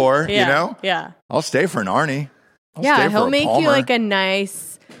 stay yeah. for, Yeah, you know? Yeah. I'll stay for an Arnie. I'll stay Yeah, for he'll a make you Palmer. like a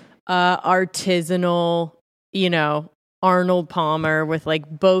nice artisanal, Arnold Palmer with like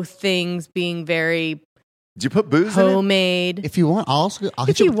both things being very Did you put booze in it? homemade. If you want, I'll If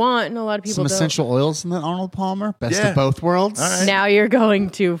hit you you with want, and a lot of people some don't. essential oils in that Arnold Palmer. Best Yeah. of both worlds. All right. Now you're going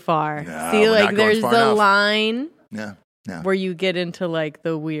too far. No, See, we're like not going there's far the enough. line Yeah. Yeah. where you get into like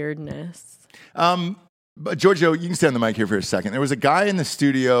the weirdness. But Giorgio, you can stay on the mic here for a second. There was a guy in the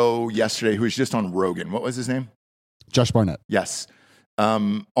studio yesterday who was just on Rogan. What was his name? Josh Barnett. Yes.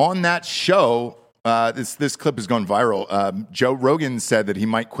 On that show, this clip has gone viral. Joe Rogan said that he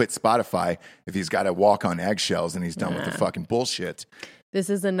might quit Spotify if he's got to walk on eggshells and he's done with the fucking bullshit. This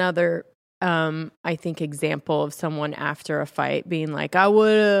is another, I think, example of someone after a fight being like, I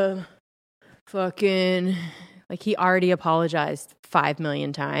would have fucking, like he already apologized 5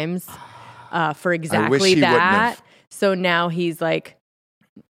 million times for exactly he wouldn't that. have. So now he's like,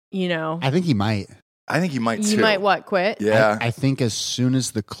 I think he might. I think he might you too. might what, quit? Yeah. I think as soon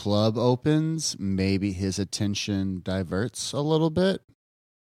as the club opens, maybe his attention diverts a little bit.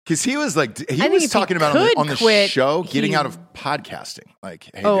 Because he was like, he I think was if he talking about could on the quit, show, getting he- out of podcasting. Like,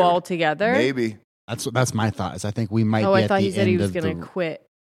 hey, Oh, dude, altogether? maybe. That's my thought. Is I think we might. Oh, be I at thought the he said he end was of going to the- quit.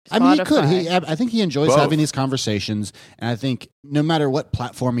 I mean, he could. Spotify. I think he enjoys Both. having these conversations, and I think no matter what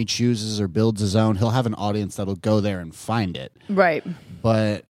platform he chooses or builds his own, he'll have an audience that'll go there and find it. Right.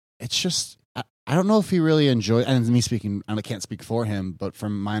 But it's just, I don't know if he really enjoys. And me speaking, I can't speak for him, but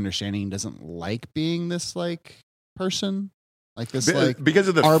from my understanding, he doesn't like being this like person, like this like because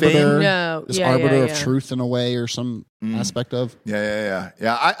of the arbiter, fame. No. this Yeah, arbiter yeah, of yeah. truth in a way, or some aspect of. Yeah.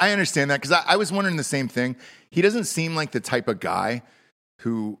 I understand that because I was wondering the same thing. He doesn't seem like the type of guy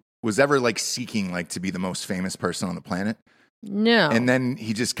who was ever like seeking like to be the most famous person on the planet. No. And then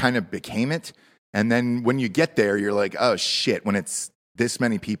he just kind of became it. And then when you get there, you're like, oh shit, when it's this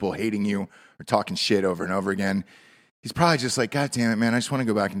many people hating you or talking shit over and over again, he's probably just like, God damn it, man, I just want to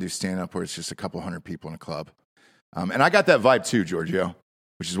go back and do stand up where it's just a couple hundred people in a club. And I got that vibe too, Giorgio,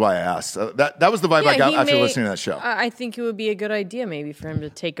 which is why I asked. That was the vibe I got he after may- listening to that show. I think it would be a good idea maybe for him to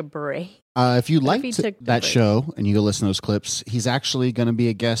take a break. If you What if liked he took the that break? show and you go listen to those clips, he's actually going to be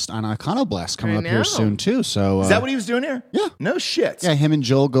a guest on Iconoblast coming I up here know. soon too. So Is that what he was doing here? Yeah. No shit. Yeah, him and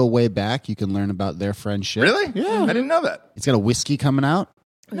Joel go way back. You can learn about their friendship. Really? Yeah. I didn't know that. He's got a whiskey coming out.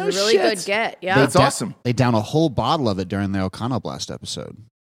 It No was a really shit. good get. Yeah. That's awesome. They down a whole bottle of it during the Iconoblast episode.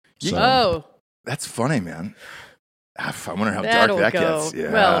 So, Oh, That's funny, man. I wonder how that'll dark that go. gets.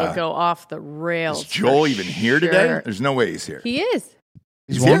 Yeah. Well, it'll go off the rails. Is Joel for even here today? sure. There's no way he's here. He is.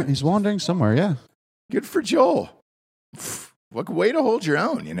 He's here? he's wandering somewhere, yeah. Good for Joel. What a way to hold your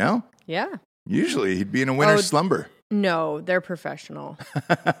own, you know? Yeah. Usually he'd be in a winter's slumber. No, they're professional.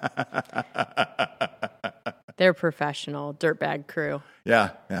 They're professional. Dirtbag crew.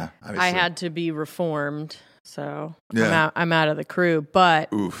 Yeah. Obviously. I had to be reformed, so Yeah. I'm out of the crew.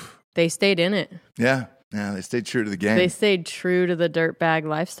 But Oof. they stayed in it. Yeah. They stayed true to the game. They stayed true to the dirtbag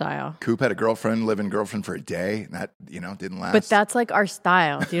lifestyle. Coop had a girlfriend, living girlfriend for a day, and that, didn't last. But that's like our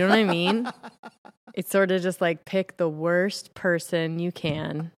style. Do you know what I mean? It's sort of just like pick the worst person you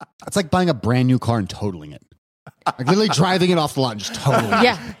can. It's like buying a brand new car and totaling it. Like literally driving it off the lot and just totaling it.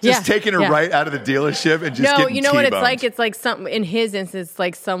 Yeah. just taking her right out of the dealership and just No, getting you know what it's T-boned. like? It's like something in his instance,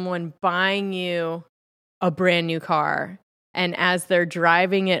 like someone buying you a brand new car. And as they're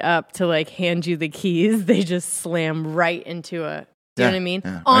driving it up to like hand you the keys, they just slam right into a, do you know what I mean?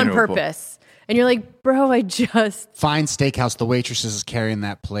 yeah. I On know a pool. purpose. And you're like, bro, I just. Fine steakhouse. The waitress is carrying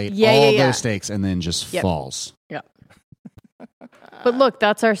that plate. Yeah, all yeah. those steaks, and then just Yep. falls. Yeah. But look,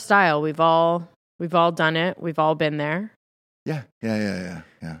 that's our style. We've all done it. We've all been there. Yeah.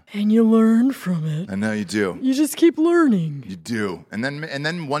 And you learn from it. I know you do. You just keep learning. You do. And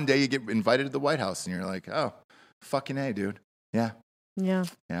then one day you get invited to the White House and you're like, oh, fucking A, dude. Yeah. Yeah.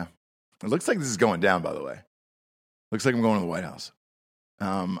 It looks like this is going down, by the way. Looks like I'm going to the White House.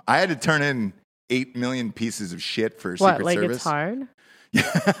 I had to turn in 8 million pieces of shit for What, Secret like Service. it's hard?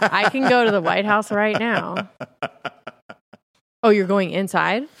 I can go to the White House right now. Oh, you're going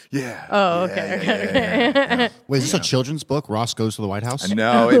inside? Yeah. Oh, Yeah, okay. yeah. Wait, is this a children's book? Ross Goes to the White House?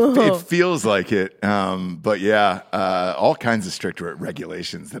 No, it feels like it. But yeah, all kinds of strict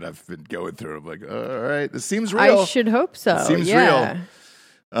regulations that I've been going through. I'm like, all right, this seems real. I should hope so. It seems yeah.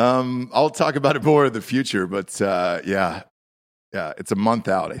 real. I'll talk about it more in the future, but yeah, it's a month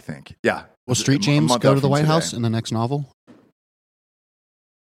out, I think. Yeah. Will Street A James month go out to the from White today. House in the next novel?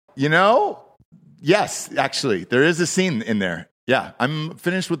 You know, yes, actually, there is a scene in there. Yeah, I'm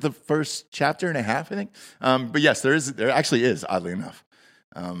finished with the first chapter and a half, I think. But yes, there actually is, oddly enough.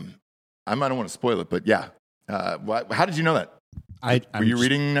 I don't want to spoil it, but yeah. How did you know that? Were you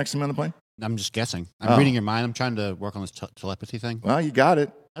reading next to me on the plane? I'm just guessing. I'm reading your mind. I'm trying to work on this telepathy thing. Well, you got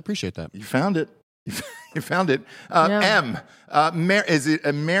it. I appreciate that. You found it. You found it. Yeah. Is it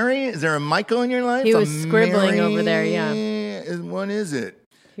a Mary? Is there a Michael in your life? He A was scribbling over there, yeah. What is it?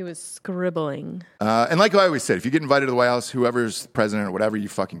 He was scribbling. And like I always said, if you get invited to the White House, whoever's president or whatever, you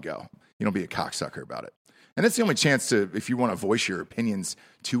fucking go. You don't be a cocksucker about it. And it's the only chance to, if you want to voice your opinions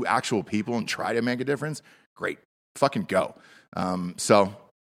to actual people and try to make a difference, great. Fucking go. So,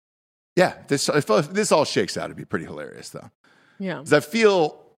 yeah, if this all shakes out, it'd be pretty hilarious, though. Yeah. Because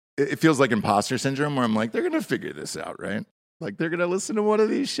it feels like imposter syndrome where I'm like, they're going to figure this out, right? Like, they're going to listen to one of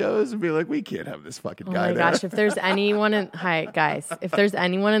these shows and be like, we can't have this fucking Oh guy my there. gosh, if there's anyone if there's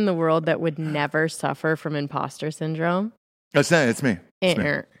anyone in the world that would never suffer from imposter syndrome, It's me. It's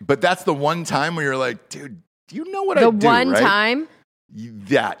me. But that's the one time where you're like, dude, do you know what I do, the one right? time.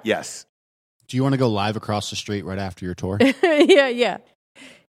 Yes. Do you want to go live across the street right after your tour? Yeah.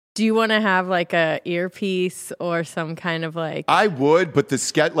 Do you want to have like a earpiece or some kind of like? I would, but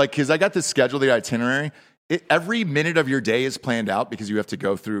because I got the schedule, the itinerary, every minute of your day is planned out because you have to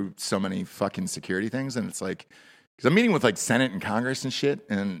go through so many fucking security things. And it's like, because I'm meeting with like Senate and Congress and shit.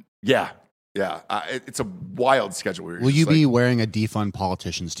 And it's a wild schedule. Will you be wearing a defund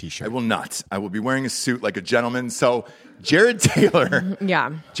politicians t-shirt? I will not. I will be wearing a suit like a gentleman. So Jared Taylor, Yeah.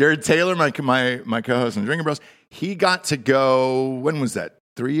 my co-host on Drinking Bros, he got to go, when was that?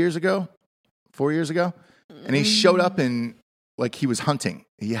 3 years ago? 4 years ago? And he showed up in, like, he was hunting.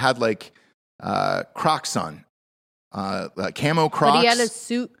 He had, like, Crocs on, camo Crocs. But he had a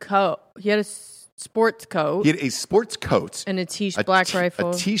suit coat. He had a sports coat. He had a sports coat. And a black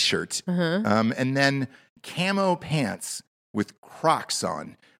rifle. A T-shirt. And then camo pants with Crocs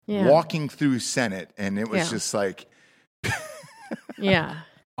on, walking through Senate. And it was just like... Yeah.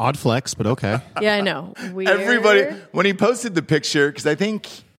 Odd flex, but okay. Yeah, I know. Weird. Everybody, when he posted the picture, because I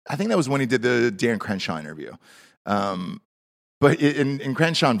think that was when he did the Dan Crenshaw interview. But in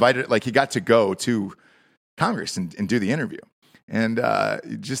Crenshaw invited, like, he got to go to Congress and do the interview. And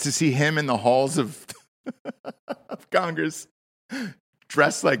just to see him in the halls of Congress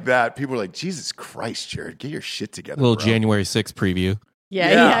dressed like that, people were like, Jesus Christ, Jared, get your shit together. Little bro. January 6th preview.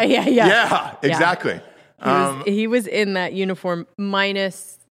 Yeah. Yeah, exactly. He was in that uniform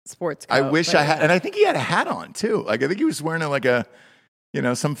minus sports coat. I wish I had, and I think he had a hat on too. Like, I think he was wearing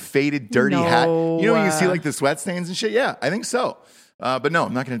some faded, dirty hat. You know when you see like the sweat stains and shit? Yeah, I think so. But no,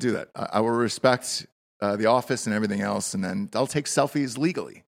 I'm not going to do that. I will respect the office and everything else, and then I'll take selfies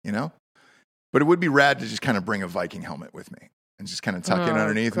legally, you know? But it would be rad to just kind of bring a Viking helmet with me and just kind of tuck it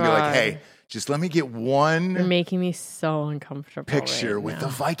underneath and be like, hey, just let me get You're one making me so uncomfortable. picture right with now. the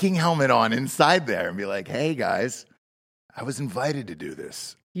Viking helmet on inside there and be like, hey, guys, I was invited to do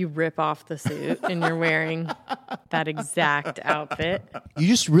this. You rip off the suit and you're wearing that exact outfit.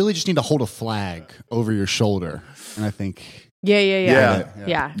 You really just need to hold a flag over your shoulder. And I think... Yeah.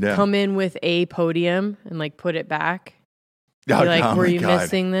 Yeah. Come in with a podium and like put it back. Oh, Be like, oh were my you God.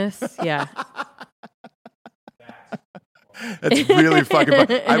 missing this? Yeah. That's really fucking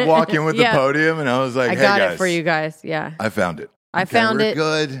fun. I walk in with Yeah. the podium and I was like, I hey, got guys, it for you guys. Yeah. I found it. I found we're it.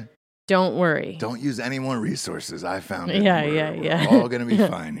 Good. Don't worry. Don't use any more resources. I found it. Yeah, We're yeah. all going to be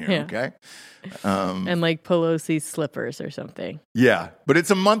fine here, Yeah. okay? And like Pelosi's slippers or something. Yeah, but it's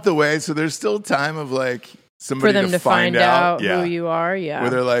a month away, so there's still time of like somebody For them to find out yeah, who you are. Yeah. where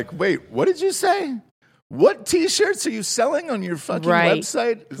they're like, wait, what did you say? What T-shirts are you selling on your fucking Right.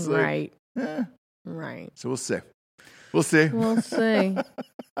 website? It's like, Right. Right. So we'll see. We'll see. We'll see.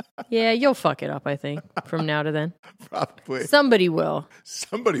 Yeah, you'll fuck it up, I think, from now to then. Probably. Somebody will.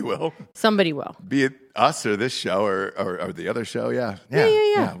 Somebody will. Somebody will. Be it us or this show or the other show. Yeah.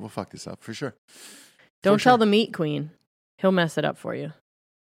 Yeah. We'll fuck this up for sure. Don't For tell sure. the meat queen. He'll mess it up for you.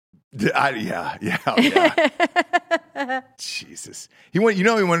 Yeah. Jesus. He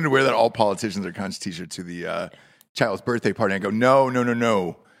wanted to wear that all politicians are cunts t-shirt to the child's birthday party. And I go,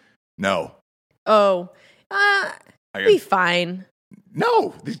 no. Oh, I be go, fine.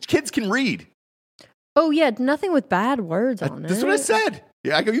 no, these kids can read. Oh, yeah, nothing with bad words on it. That's what I said.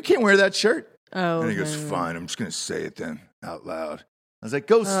 Yeah, I go, you can't wear that shirt. Oh, And he goes, no. fine, I'm just going to say it then out loud. I was like,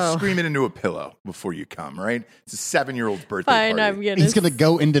 go scream it into a pillow before you come, right? It's a 7-year-old's birthday Fine, party. I'm gonna. He's going to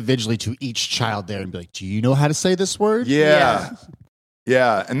go individually to each child there and be like, do you know how to say this word? Yeah.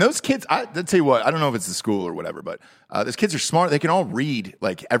 And those kids, I'll tell you what, I don't know if it's the school or whatever, but those kids are smart. They can all read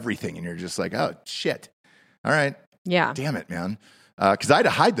like everything. And you're just like, oh, shit. All right. Yeah. Damn it, man. Because I had to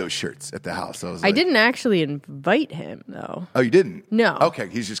hide those shirts at the house. I was I like, didn't actually invite him, though. Oh, you didn't? No. Okay,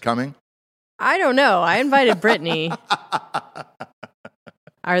 he's just coming? I don't know. I invited Brittany.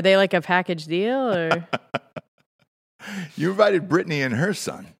 Are they like a package deal or? You invited Brittany and her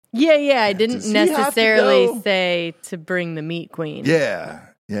son. Yeah. I didn't Does he have to necessarily go? say to bring the meat queen.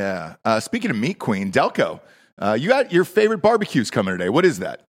 Yeah. Speaking of Meat Queen, Delco, you got your favorite barbecues coming today. What is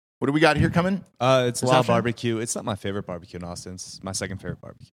that? What do we got here coming? It's This Law afternoon? Barbecue. It's not my favorite barbecue in Austin. It's my second favorite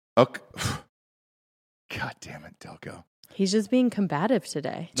barbecue. Okay. God damn it, Delco. He's just being combative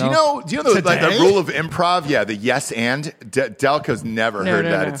today. Do you know the Today? rule of improv? Yeah, the yes and. Delco's never heard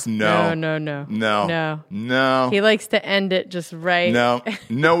that. It's no. No. He likes to end it just right. No.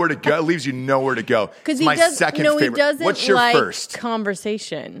 Nowhere to go. It leaves you nowhere to go. Because It's my he second favorite. he doesn't What's your like first?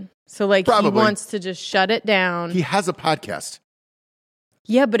 conversation. So like Probably. he wants to just shut it down. He has a podcast.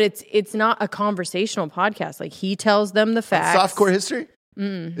 Yeah, but it's not a conversational podcast. Like he tells them the facts. Softcore history?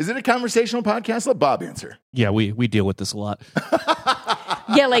 Is it a conversational podcast? Let Bob answer. Yeah, we deal with this a lot.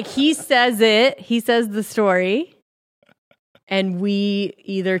 Yeah, like he says it. He says the story, and we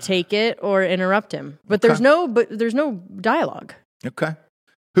either take it or interrupt him. But there's no dialogue. Okay.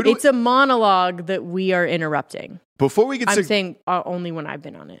 Who do It's a monologue that we are interrupting. before we get I'm to saying only when I've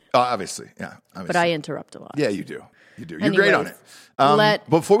been on it, obviously, yeah. Obviously. but I interrupt a lot. Yeah, you do. You're great on it. Anyways,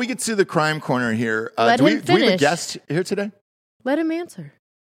 Before we get to the crime corner here, Let do we him have a finish. guest here today? Let him answer.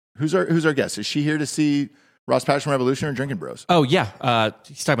 Who's our guest? Is she here to see Ross Passion Revolution or Drinking Bros? Oh, yeah.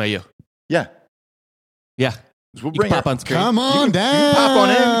 He's talking about you. Yeah. Yeah. So we'll You bring can her. pop on screen. Come on You down. pop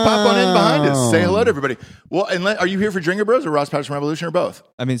on in behind us. Say hello to everybody. Well, and are you here for Drinking Bros or Ross Passion Revolution or both?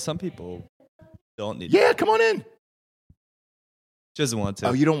 I mean, some people don't need Yeah, come on in. She doesn't want to.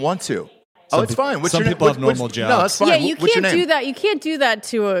 Oh, you don't want to? Some It's fine. What's some your name? people have normal No, jobs. that's fine. Yeah, you What's your can't name? do that. You can't do that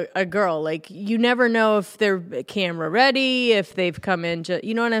to a girl. Like you never know if they're camera ready, if they've come in.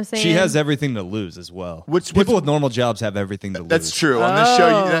 You know what I'm saying? She has everything to lose as well. What's- People with normal jobs have everything to lose. That's true. On this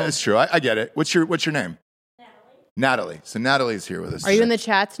show, Oh. that's true. I get it. What's your name? Natalie. So Natalie's here with us. Are you in the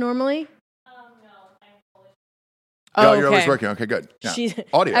chats normally? Oh, Oh, you're always okay. working. Okay, good. Yeah. She's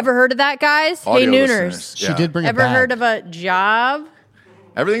Audio. Ever heard of that, guys? Audio hey, Nooners. listeners. She Yeah. did bring a Ever bag. heard of a job?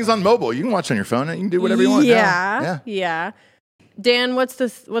 Everything's on mobile. You can watch on your phone. You can do whatever you want. Yeah. Yeah. Dan, what's the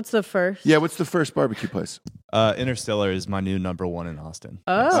first? Yeah. What's the first barbecue place? Interstellar is my new number one in Austin.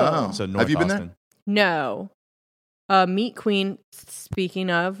 Oh. So North Have you been there? Austin. No. Meat Queen, speaking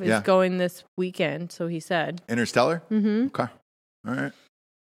of, is Yeah. going this weekend, so he said. Interstellar? Mm-hmm. Okay. All right.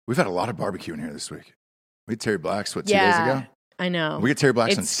 We've had a lot of barbecue in here this week. We had Terry Black's, 2 days Yeah. ago? I know. We get Terry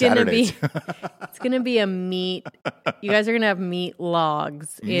Black's on It's gonna Saturday. be- It's going to be a meat. You guys are going to have meat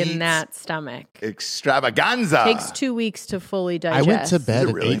logs Meat. in that stomach. Extravaganza. Takes 2 weeks to fully I digest. went to bed Is it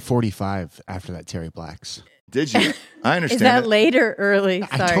at really? 8:45 after that Terry Black's. Did you? I understand. Is that it. late or early?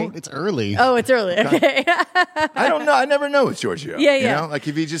 I Sorry. don't. It's early. Oh, it's early. Okay. I don't know. I never know with Giorgio. Yeah, You yeah. know? Like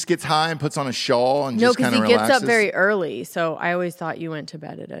if he just gets high and puts on a shawl and No, just because kind he of gets relaxes. up very early. So I always thought you went to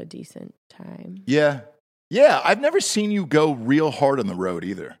bed at a decent time. Yeah. Yeah. I've never seen you go real hard on the road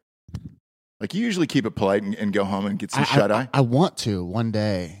either. Like you usually keep it polite and go home and get some shut eye. I want to one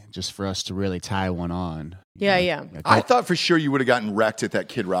day just for us to really tie one on. Yeah, yeah. I thought for sure you would have gotten wrecked at that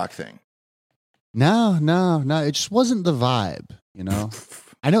Kid Rock thing. No. It just wasn't the vibe. You know.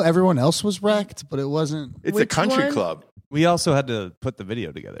 I know everyone else was wrecked, but it wasn't. It's a Which country one? club. We also had to put the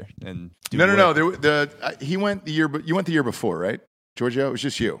video together and do No. work. He went the year, but you went the year before, right, Giorgio? It was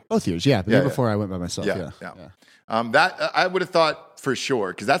just you. Both years, yeah. The Yeah, year yeah. before I went by myself. Yeah, Yeah. yeah. That I would have thought for sure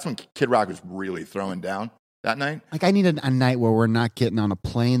because that's when Kid Rock was really throwing down. that night? Like, I need a night where we're not getting on a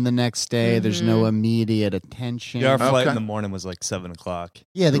plane the next day. There's no immediate attention. Yeah, our flight Okay. in the morning was like 7:00.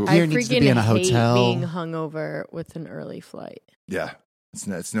 Yeah, the I gear needs to freaking be in a hate hotel. being hungover with an early flight. Yeah.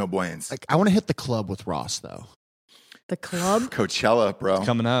 It's no buoyance. Like, I want to hit the club with Ross, though. The club? Coachella, bro.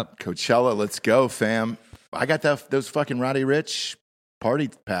 Coming up. Coachella, let's go, fam. I got those fucking Roddy Rich party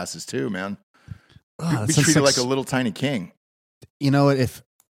passes too, man. Oh, Be treated like a little tiny king. You know what? If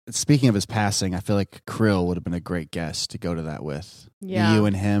speaking of his passing, I feel like Krill would have been a great guest to go to that with. Yeah. You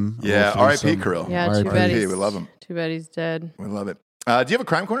and him. a Yeah, little R.I.P. threesome. Krill. Yeah, R.I.P. too bad we love him. Too bad he's dead. We love it. Do you have a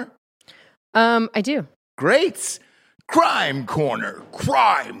crime corner? I do. Great. Crime corner.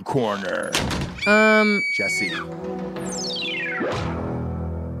 Crime corner. Jesse.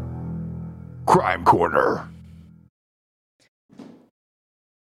 Crime corner.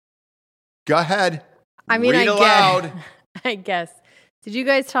 Go ahead. I mean, Read I aloud. guess. I guess. Did you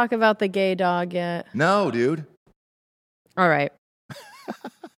guys talk about the gay dog yet? No, dude. All right.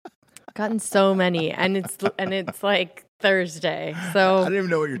 Gotten so many, and it's like Thursday. I So don't even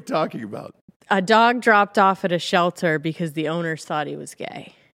know what you're talking about. a dog dropped off at a shelter because the owners thought he was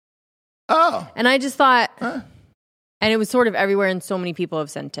gay, Oh. and I just thought, Huh. and it was sort of everywhere, and so many people have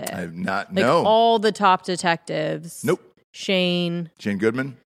sent it. I have not. Like No. all the top detectives. Nope. Shane Jane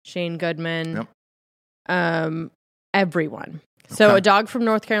Goodman. Goodman. Everyone. So Okay. a dog from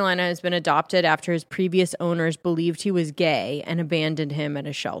North Carolina has been adopted after his previous owners believed he was gay and abandoned him at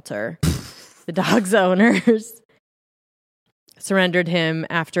a shelter. The dog's owners surrendered him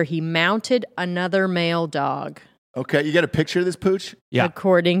after he mounted another male dog. Okay, you got a picture of this pooch? Yeah.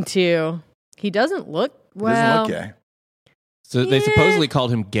 According to, he doesn't look He well. doesn't look gay. So they Yeah. supposedly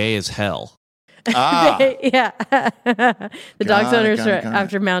called him gay as hell. Ah. Yeah. The dog's Got it, owners, got it, got it.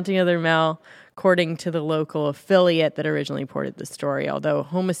 after mounting other male, according to the local affiliate that originally reported the story. Although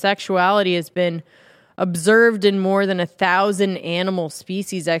homosexuality has been observed in more than 1,000 animal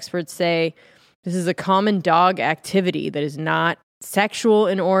species, experts say this is a common dog activity that is not sexual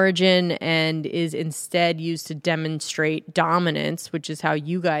in origin and is instead used to demonstrate dominance, which is how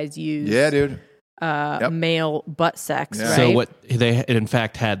you guys use Yeah, dude. Yep. male butt sex, Yeah. right? So what they in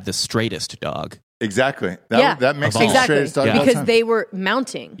fact had the straightest dog. Exactly. Yeah. That makes Of it all. the Exactly, straightest dog of all because time. they were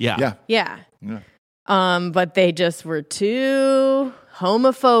mounting. Yeah. Yeah. Yeah. Yeah. But they just were too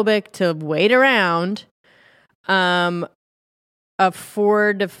homophobic to wait around. A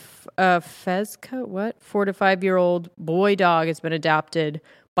 4 to 5-year-old boy dog has been adopted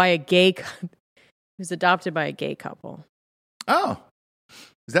by a gay. He was adopted by a gay couple. Oh.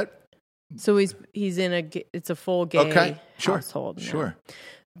 Is that So he's in it's a full gay okay? Sure. household. now. Sure.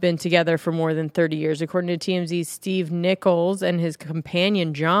 Been together for more than 30 years. According to TMZ, Steve Nichols and his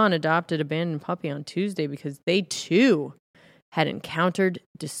companion John adopted an abandoned puppy on Tuesday because they too had encountered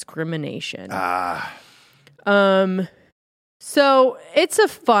discrimination. Ah. So it's a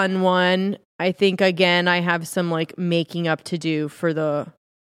fun one. I think again I have some like making up to do for the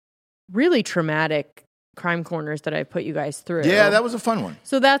really traumatic crime corners that I put you guys through. Yeah, that was a fun one.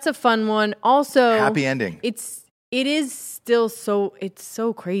 So that's a fun one. Also, Happy ending. it is still it's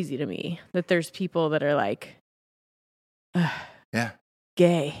so crazy to me that there's people that are like, ugh, Yeah.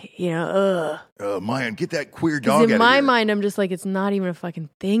 gay, ugh. Oh man, get that queer 'Cause dog out in of my here. mind, I'm just like, it's not even a fucking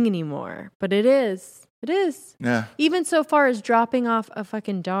thing anymore. But it is. It is. Yeah. Even so far as dropping off a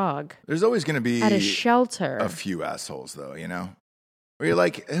fucking dog There's always going to be at a shelter. a few assholes though, you know? Where you're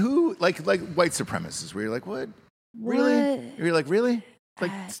like, who? Like white supremacists, where you're like, what? Really? What? You're like, really? Like,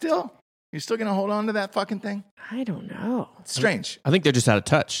 still? You're still going to hold on to that fucking thing? I don't know. It's strange. I think they're just out of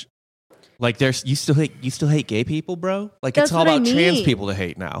touch. Like there's you still hate gay people, bro? Like That's it's all what I about trans mean. people to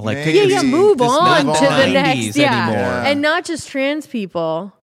hate now. Like Maybe. take Yeah, it easy. move This is on not to the 90s next. Yeah. anymore. And not just trans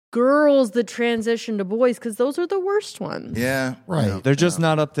people, girls that transition to boys, because those are the worst ones. Yeah. Right. Yeah. They're just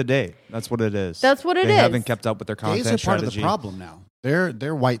not up to date. That's what it is. That's what it they is. haven't kept up with their content Gays are part strategy. of the problem now.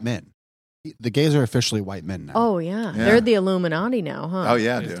 They're white men. The gays are officially white men now. Oh, yeah. Yeah. They're the Illuminati now, huh? Oh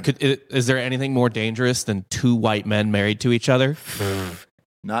yeah, dude. Is there anything more dangerous than two white men married to each other?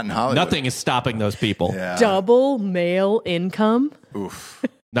 Not in Hollywood. Nothing is stopping those people. Yeah. Double male income Oof.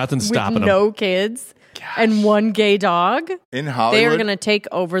 Nothing's with stopping them. no kids and one gay dog. In They Hollywood, are going to take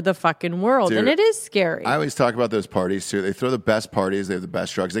over the fucking world. Dude, and it is scary. I always talk about those parties too. They throw the best parties. They have the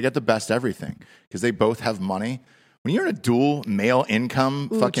best drugs. They get the best everything because they both have money. When you're in a dual male income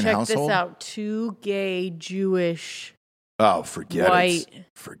Ooh, fucking check household, this out. 2 gay Jewish, oh, forget White. it.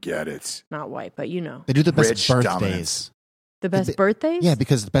 Forget it. not white, but you know. They do the best Rich birthdays. dominance. The best they- birthdays? Yeah,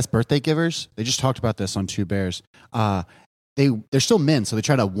 because the best birthday givers, they just talked about this on Two Bears. They're still men, so they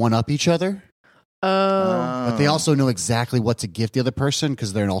try to one up each other, Oh. but they also know exactly what to gift the other person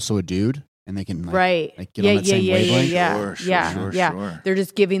because they're also a dude. and they can right. get on that same wavelength. Yeah. Sure. They're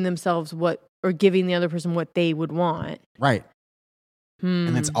just giving themselves or giving the other person what they would want. Right.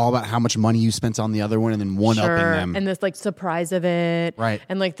 And it's all about how much money you spent on the other one and then one-upping them. And this like surprise of it. Right.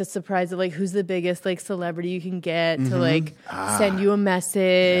 And like the surprise of like who's the biggest like celebrity you can get to like send you a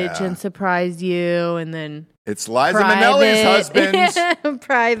message and surprise you, and then It's Liza Minnelli's husband.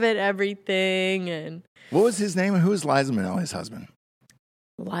 private everything. And What was his name? Who was Liza Minnelli's husband?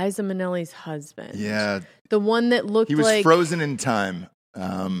 Liza Minnelli's husband. Yeah. The one that looked He was like frozen in time.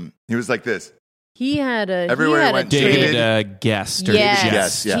 He was like this. he had a Everywhere he he had went, a David- David Guest or Yes.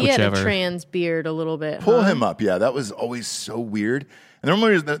 Guest, Yeah. He had a whichever. trans beard a little bit. Pull huh? him up. Yeah, that was always so weird. And the only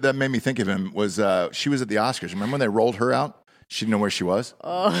reason that made me think of him was she was at the Oscars. Remember when they rolled her out? She didn't know where she was.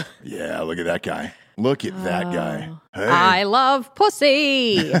 Oh. Yeah, look at that guy. Look at that guy. Hey. I love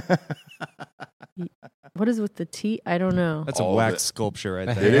pussy. What is with the T? I don't know. That's a All of wax it. sculpture right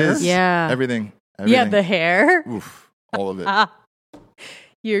The there. It is. Yeah. Everything. Yeah, the hair. Oof, all of it.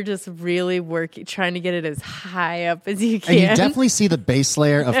 You're just really trying to get it as high up as you can. And you definitely see the base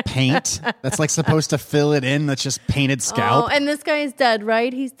layer of paint that's like supposed to fill it in. That's just painted scalp. Oh, and this guy is dead,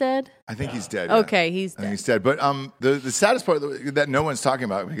 right? He's dead. I think he's dead. yeah. Okay, he's I think dead. he's dead. But the saddest part that no one's talking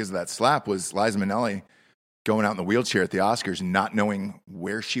about because of that slap was Liza Minnelli going out in the wheelchair at the Oscars and not knowing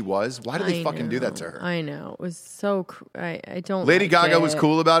where she was. Why did they I fucking do that to know. her? I know. It was so. I don't. Lady like Gaga it. was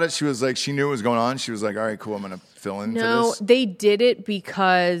cool about it. She was like, she knew what was going on. She was like, all right, cool. I'm going to fill in for No, this. they did it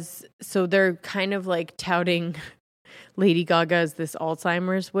because they're kind of like touting Lady Gaga as this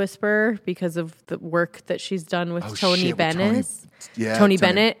Alzheimer's whisperer because of the work that she's done with Oh, Tony shit, with Bennett. Yeah, Tony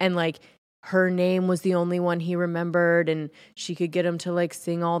Bennett, and like her name was the only one he remembered, and she could get him to like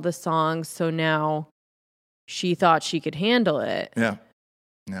sing all the songs. So now she thought she could handle it, Yeah.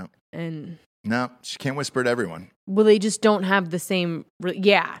 No. and No, she can't whisper to everyone. well, they just don't have the same.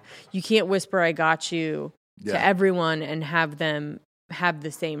 Yeah, you can't whisper "I got you" Yeah. to everyone and have them have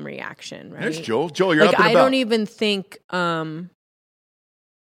the same reaction, right? There's Joel. Joel, you're Like up and I about. don't even think. Did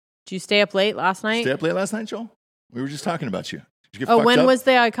you stay up late last night? Stay up late last night, Joel? We were just talking about you. Did you get Oh, fucked when up? was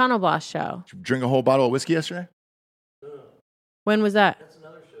the Iconoblast show? Did you drink a whole bottle of whiskey yesterday? When was that?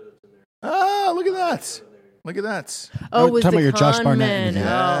 Ah, look at that. Look at that. Oh, Oh, it was talking the about your Josh con Barnett men. interview.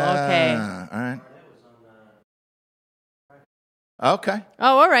 Oh, okay. Yeah, all right. Okay.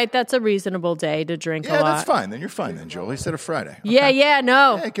 Oh, all right. That's a reasonable day to drink a Yeah, lot. that's fine. Then you're fine then, Joel. He said a Friday. Yeah, Okay. yeah,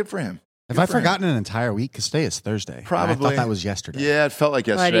 no. Yeah, good for him. Have Good I for him. forgotten an entire week? Because today is Thursday. I Probably. thought that was yesterday. Yeah, it felt like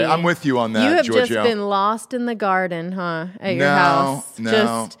yesterday. Buddy, I'm with you on that, You have Giorgio. just been lost in the garden, huh? At your No, house.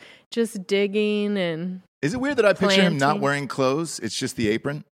 no. Just digging and Is it weird that I picture him not planting. wearing clothes? It's just the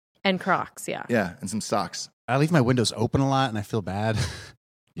apron? Crocs, yeah. Yeah, and some socks. I leave my windows open a lot and I feel bad.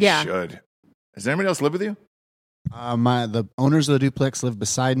 You Yeah. should. Does anybody else live with you? The owners of the duplex live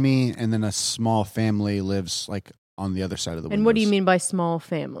beside me, and then a small family lives like on the other side of the windows. And what do you mean by small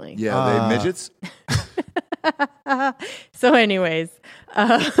family? Yeah, are they midgets? So, anyways,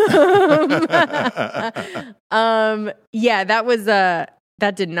 yeah,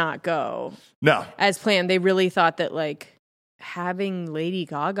 that did not go No. as planned. They really thought that like having Lady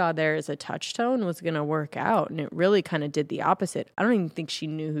Gaga there as a touchstone was going to work out, and it really kind of did the opposite. I don't even think she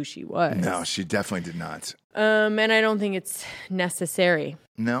knew who she was. No, she definitely did not. And I don't think it's necessary.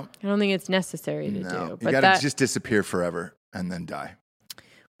 No. I don't think it's necessary to No. do. You But got that, to just disappear forever and then die.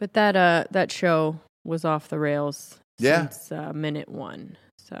 but that show was off the rails Yeah. since minute one.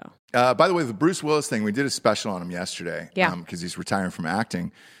 So By the way, the Bruce Willis thing, we did a special on him yesterday. Yeah. Because he's retiring from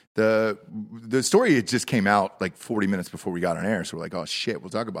acting. The story it just came out like 40 minutes before we got on air, so we're like, oh shit, we'll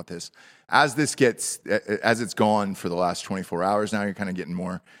talk about this. As it's gone for the last 24 hours now, you're kind of getting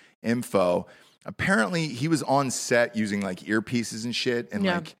more info. Apparently, he was on set using like earpieces and shit, and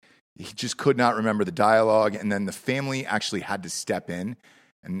Yeah. like he just could not remember the dialogue. And then the family actually had to step in,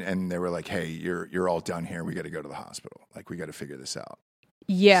 and they were like, hey, you're all done here. We got to go to the hospital. Like we got to figure this out.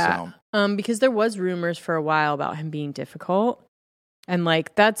 yeah, because there was rumors for a while about him being difficult. And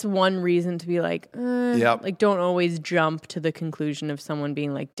like that's one reason to be like, Yep. like don't always jump to the conclusion of someone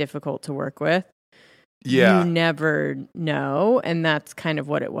being like difficult to work with. Yeah. You never know, and that's kind of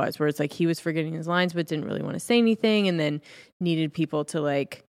what it was. Where it's like he was forgetting his lines, but didn't really want to say anything, and then needed people to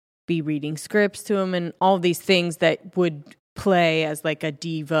like be reading scripts to him, and all these things that would play as like a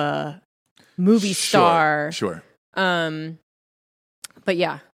diva movie star. Sure. But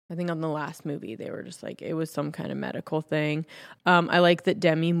yeah. I think on the last movie, they were just like, it was some kind of medical thing. I like that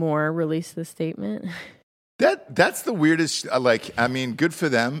Demi Moore released the statement. That's the weirdest. I mean, good for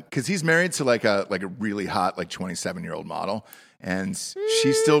them because he's married to like a really hot 27-year-old model, and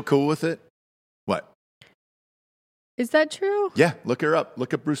she's still cool with it. What? Is that true? Yeah, look her up.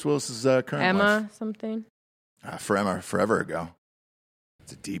 Look up Bruce Willis's current Emma wife. something? Forever ago.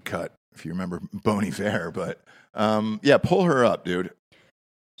 It's a deep cut, if you remember Boney Fair. But yeah, pull her up, dude.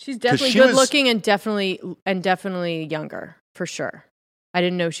 She's definitely she good was- looking and definitely younger, for sure. I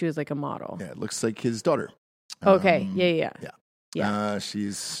didn't know she was like a model. Yeah, it looks like his daughter. Okay. Um, Yeah.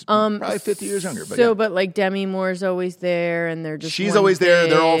 She's probably 50 years younger. But so, yeah. but like Demi Moore's always there, and they're just She's one always there.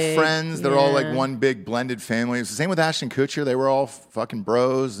 They're all big- friends. They're all like yeah. one big blended family. It's the same with Ashton Kutcher. They were all fucking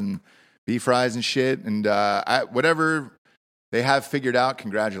bros and beef fries and shit. And whatever they have figured out,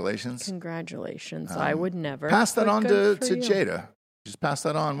 congratulations. Congratulations! I would never Pass that but on to good for you. Jada. Just pass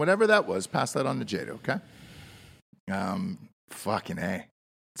that on. Whatever that was, pass that on to Jada, okay? Fucking A.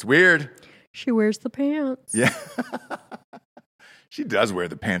 It's weird. She wears the pants. Yeah. She does wear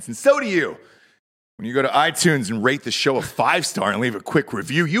the pants, and so do you. When you go to iTunes and rate the show a 5-star and leave a quick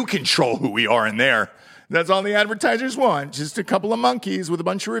review, you control who we are in there. That's all the advertisers want. Just a couple of monkeys with a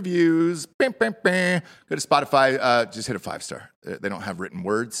bunch of reviews. Bam, bam, bam. Go to Spotify. Just hit a 5-star. They don't have written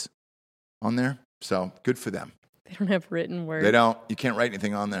words on there, so good for them. They don't have written words. They don't. You can't write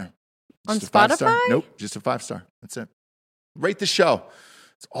anything on there. On Just a 5-star. Spotify? Nope, just a 5-star. That's it. Rate the show.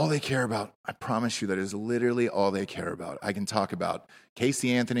 It's all they care about. I promise you that is literally all they care about. I can talk about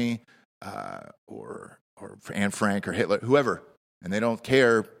Casey Anthony or Anne Frank or Hitler, whoever, and they don't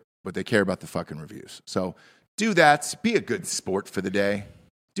care, but they care about the fucking reviews. So do that. Be a good sport for the day.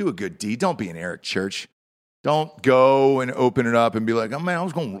 Do a good deed. Don't be an Eric Church. Don't go and open it up and be like, oh man, I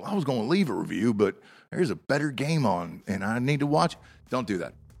was going to leave a review, but there's a better game on and I need to watch. Don't do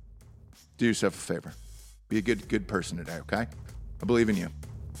that. Do yourself a favor. Be a good person today, okay? I believe in you.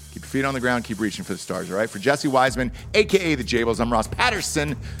 Keep your feet on the ground. Keep reaching for the stars, all right? For Jesse Wiseman, a.k.a. The Jables, I'm Ross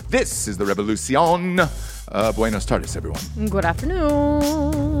Patterson. This is The Revolucion. Buenos tardes, everyone. Good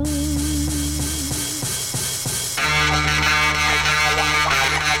afternoon.